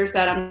shoulders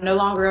that I'm no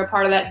longer a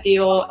part of that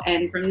deal.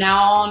 And from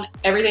now on,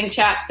 everything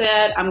Chat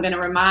said, I'm going to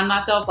remind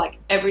myself like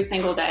every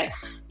single day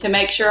to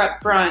make sure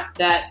up front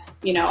that,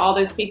 all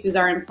those pieces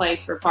are in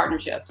place for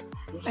partnerships.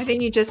 I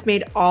think you just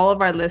made all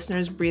of our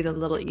listeners breathe a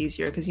little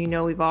easier, because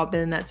we've all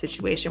been in that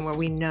situation where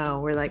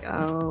we're like,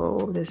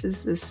 oh,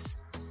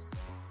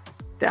 this.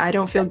 I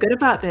don't feel good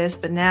about this,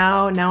 but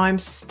now I'm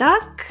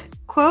stuck,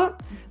 quote.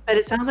 But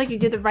it sounds like you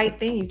did the right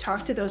thing. You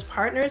talked to those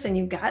partners and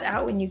you got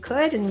out when you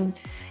could, and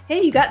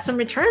hey, you got some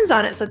returns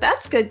on it, so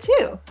that's good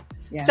too.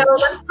 Yeah. So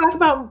let's talk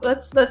about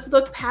let's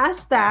look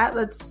past that.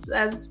 Let's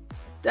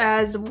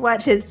as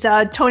what his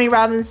Tony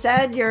Robbins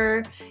said,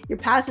 your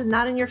past is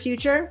not in your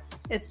future.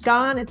 It's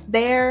gone. It's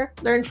there.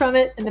 Learn from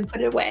it and then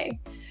put it away.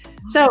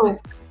 So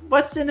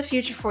what's in the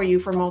future for you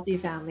for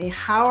multifamily?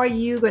 How are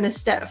you going to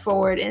step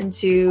forward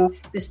into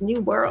this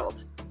new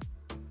world?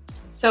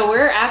 So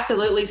we're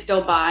absolutely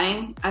still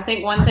buying. I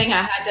think one thing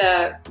I had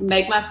to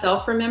make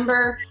myself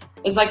remember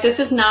is like, this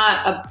is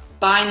not a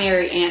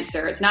binary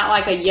answer. It's not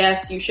like a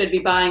yes, you should be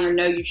buying, or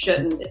no, you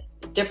shouldn't. It's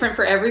different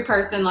for every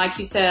person. Like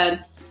you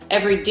said,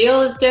 every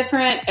deal is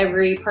different.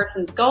 Every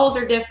person's goals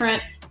are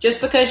different. Just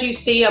because you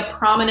see a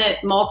prominent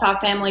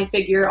multifamily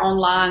figure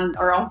online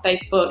or on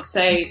Facebook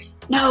say,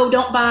 no,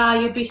 don't buy,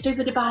 you'd be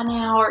stupid to buy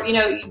now, or,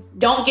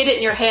 don't get it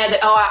in your head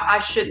that, I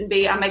shouldn't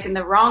be, I'm making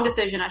the wrong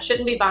decision, I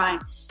shouldn't be buying.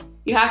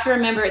 You have to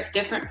remember it's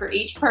different for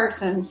each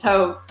person.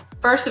 So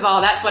first of all,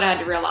 that's what I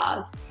had to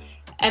realize.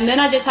 And then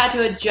I just had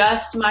to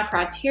adjust my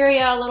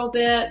criteria a little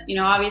bit,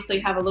 obviously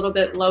have a little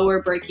bit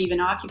lower break-even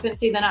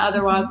occupancy than I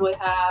otherwise would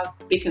have,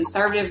 be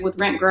conservative with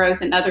rent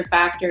growth and other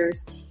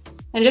factors,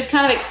 and just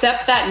kind of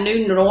accept that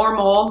new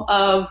normal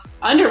of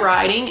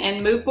underwriting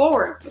and move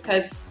forward.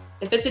 Because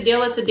if it's a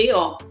deal, it's a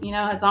deal.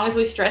 As long as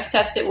we stress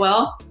test it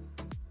well,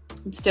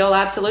 I'm still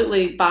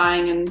absolutely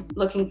buying and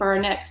looking for our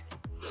next.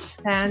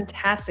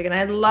 Fantastic. And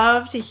I'd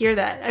love to hear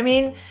that. I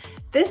mean,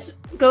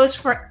 this goes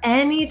for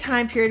any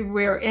time period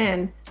we're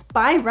in.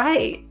 Buy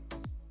right.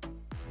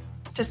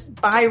 Just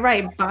buy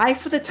right. Buy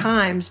for the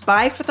times.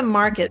 Buy for the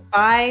market.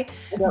 Buy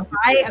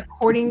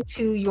according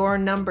to your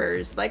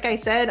numbers. Like I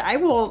said, I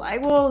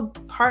will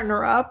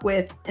partner up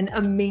with an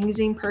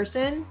amazing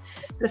person.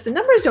 But if the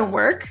numbers don't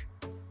work,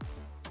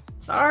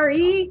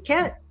 sorry,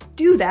 can't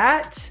do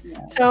that.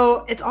 Yeah.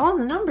 So it's all in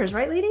the numbers,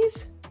 right,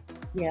 ladies?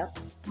 Yeah.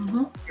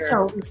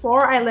 So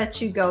before I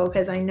let you go,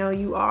 because I know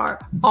you are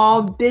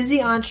all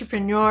busy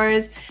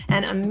entrepreneurs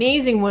and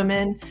amazing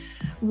women,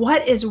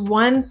 what is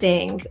one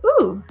thing?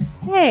 Ooh,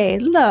 hey,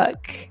 look.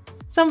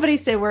 Somebody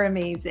said we're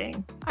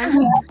amazing. I'm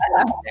just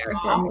there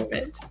for a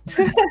moment.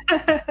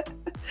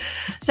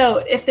 So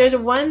if there's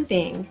one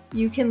thing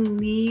you can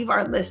leave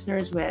our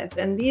listeners with,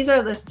 and these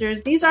are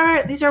listeners, these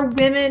are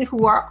women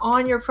who are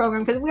on your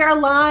program, because we are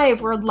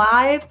live. We're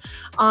live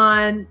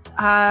on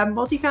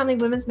Multifamily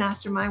Women's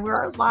Mastermind.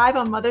 We're live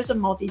on Mothers of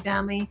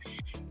Multifamily.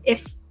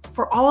 If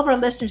for all of our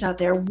listeners out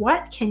there,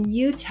 what can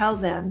you tell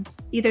them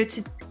either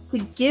to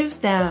give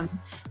them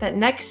that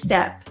next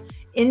step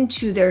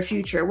into their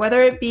future,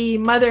 whether it be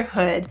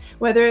motherhood,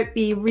 whether it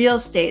be real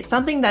estate,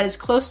 something that is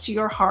close to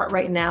your heart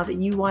right now that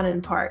you want to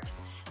impart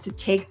to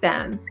take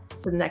them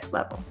to the next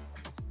level?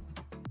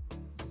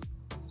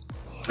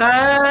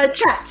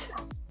 Chat.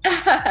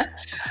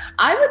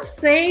 I would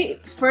say,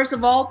 first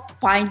of all,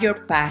 find your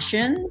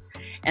passion.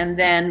 And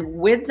then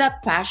with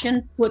that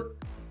passion,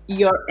 put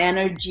your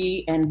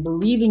energy and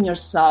believe in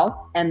yourself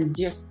and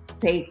just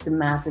take the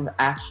massive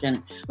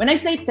action. When I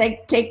say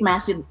take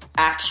massive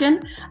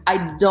action,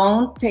 I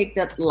don't take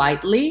that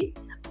lightly.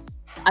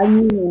 I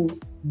mean,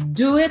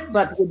 do it,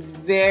 but with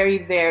very,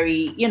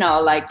 very,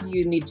 like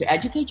you need to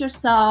educate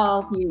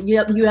yourself.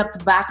 You have to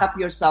back up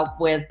yourself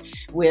with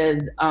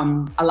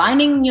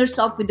aligning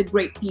yourself with the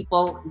great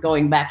people,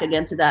 going back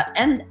again to that,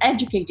 and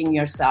educating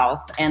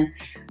yourself. And,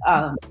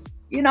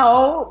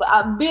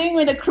 being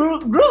with a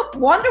group,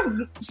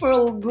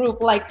 wonderful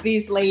group like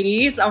these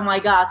ladies. Oh my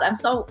gosh, I'm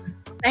so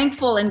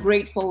thankful and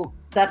grateful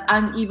that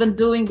I'm even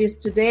doing this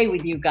today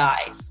with you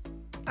guys.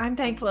 I'm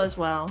thankful as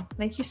well.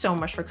 Thank you so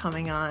much for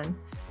coming on.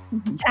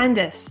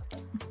 Candace.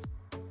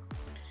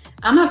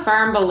 I'm a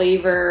firm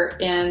believer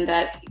in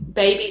that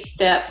baby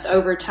steps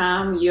over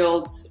time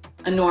yields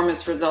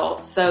enormous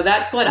results. So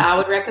that's what I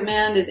would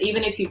recommend, is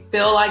even if you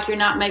feel like you're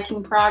not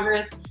making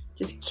progress,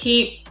 just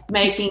keep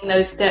taking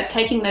those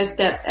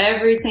steps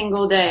every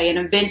single day, and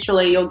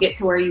eventually you'll get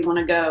to where you want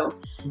to go.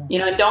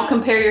 Don't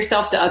compare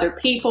yourself to other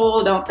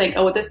people. Don't think,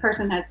 oh, well, this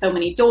person has so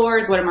many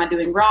doors. What am I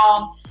doing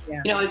wrong?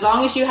 Yeah. As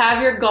long as you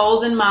have your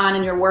goals in mind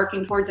and you're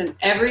working towards them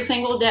every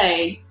single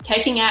day,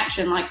 taking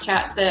action, like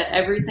Chat said,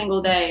 every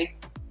single day,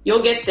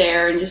 you'll get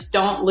there. And just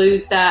don't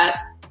lose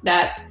that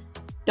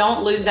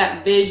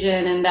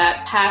vision and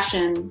that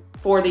passion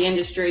for the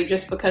industry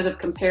just because of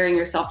comparing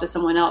yourself to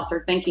someone else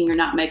or thinking you're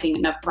not making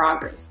enough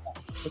progress.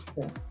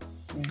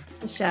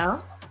 Michelle?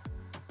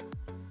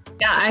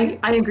 Yeah,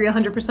 I agree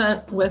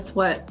 100% with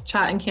what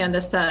Chat and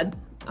Candace said.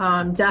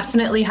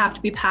 Definitely have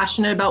to be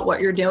passionate about what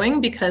you're doing,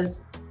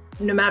 because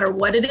no matter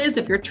what it is,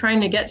 if you're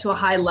trying to get to a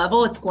high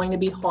level, it's going to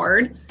be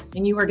hard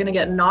and you are going to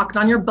get knocked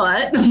on your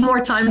butt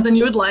more times than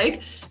you would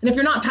like. And if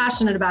you're not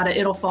passionate about it,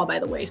 it'll fall by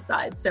the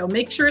wayside. So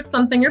make sure it's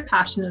something you're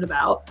passionate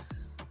about.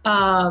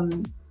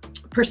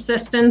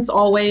 Persistence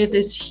always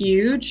is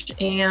huge.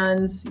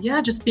 And yeah,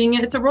 just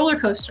it's a roller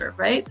coaster,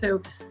 right?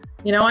 So,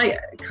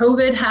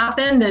 COVID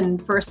happened,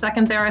 and for a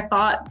second there, I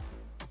thought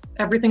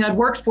everything I'd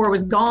worked for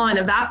was gone,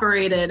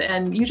 evaporated.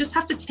 And you just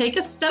have to take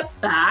a step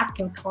back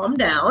and calm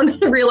down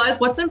and realize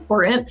what's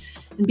important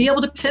and be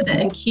able to pivot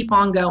and keep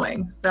on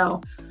going.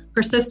 So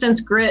persistence,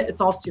 grit,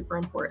 it's all super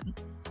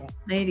important.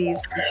 Yes. Ladies,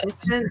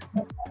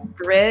 persistence,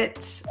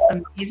 grit,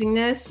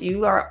 amazingness,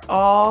 you are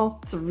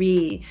all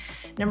three.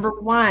 Number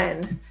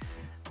one,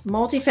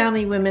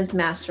 Multifamily Women's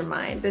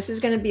Mastermind. This is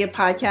going to be a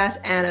podcast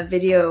and a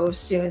video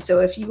soon.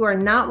 So if you are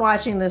not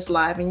watching this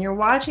live and you're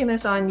watching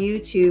this on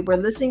YouTube or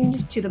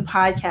listening to the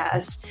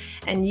podcast,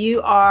 and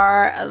you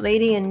are a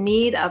lady in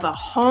need of a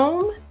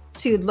home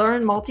to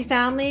learn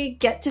multifamily,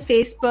 get to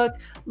Facebook,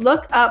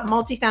 look up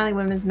Multifamily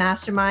Women's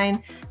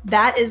Mastermind.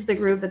 That is the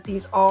group that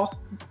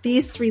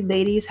these three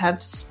ladies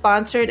have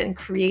sponsored and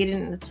created.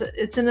 And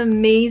it's an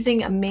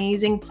amazing,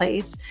 amazing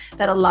place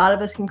that a lot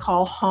of us can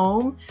call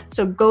home.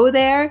 So go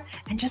there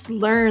and just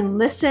learn,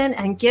 listen,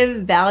 and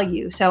give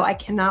value. So I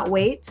cannot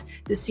wait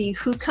to see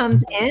who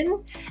comes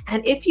in.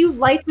 And if you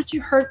like what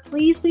you heard,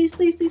 please, please,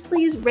 please, please,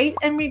 please rate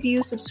and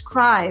review,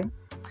 subscribe.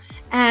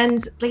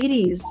 And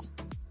ladies,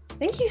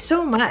 thank you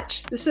so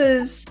much. This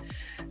is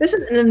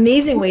an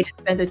amazing way to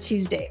spend a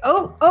Tuesday.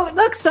 Oh,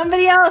 look,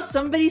 somebody else.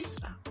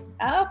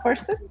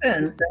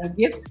 Persistence and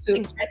gift to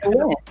the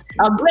win.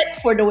 Grit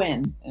for the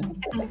win.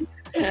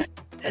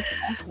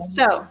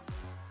 So,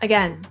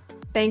 again,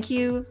 thank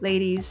you,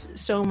 ladies,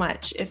 so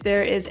much. If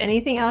there is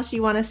anything else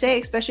you want to say,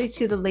 especially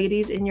to the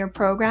ladies in your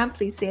program,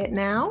 please say it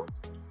now.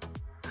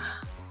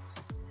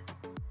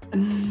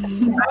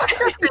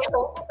 Just thank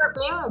you for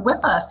being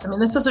with us. I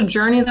mean, this is a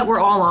journey that we're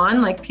all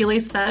on. Like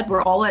Pili said,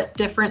 we're all at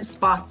different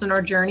spots in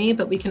our journey,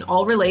 but we can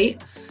all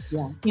relate.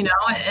 Yeah.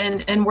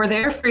 And we're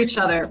there for each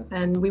other,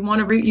 and we want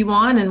to root you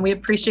on, and we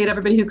appreciate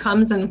everybody who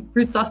comes and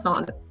roots us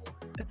on.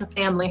 It's a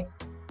family.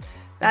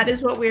 That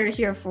is what we're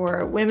here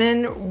for.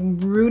 Women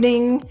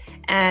rooting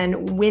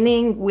and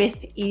winning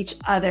with each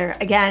other.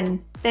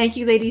 Again, thank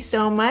you, ladies,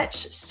 so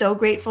much. So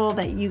grateful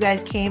that you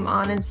guys came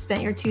on and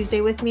spent your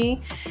Tuesday with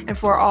me. And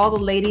for all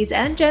the ladies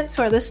and gents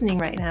who are listening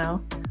right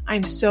now,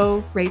 I'm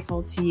so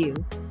grateful to you.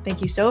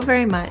 Thank you so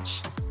very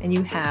much. And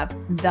you have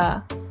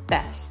the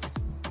best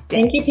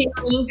day. Thank you,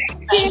 people.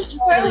 Thank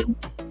you.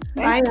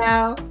 Bye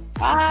now.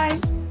 Bye.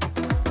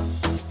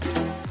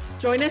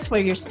 Join us for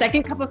your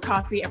second cup of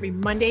coffee every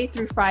Monday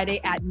through Friday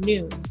at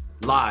noon.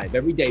 Live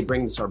every day,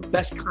 bringing us our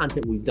best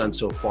content we've done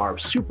so far.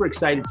 Super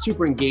excited,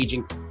 super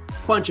engaging,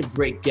 bunch of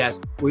great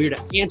guests. We're here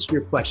to answer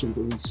your questions,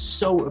 and we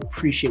so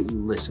appreciate you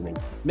listening.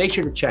 Make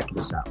sure to check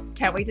us out.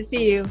 Can't wait to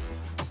see you.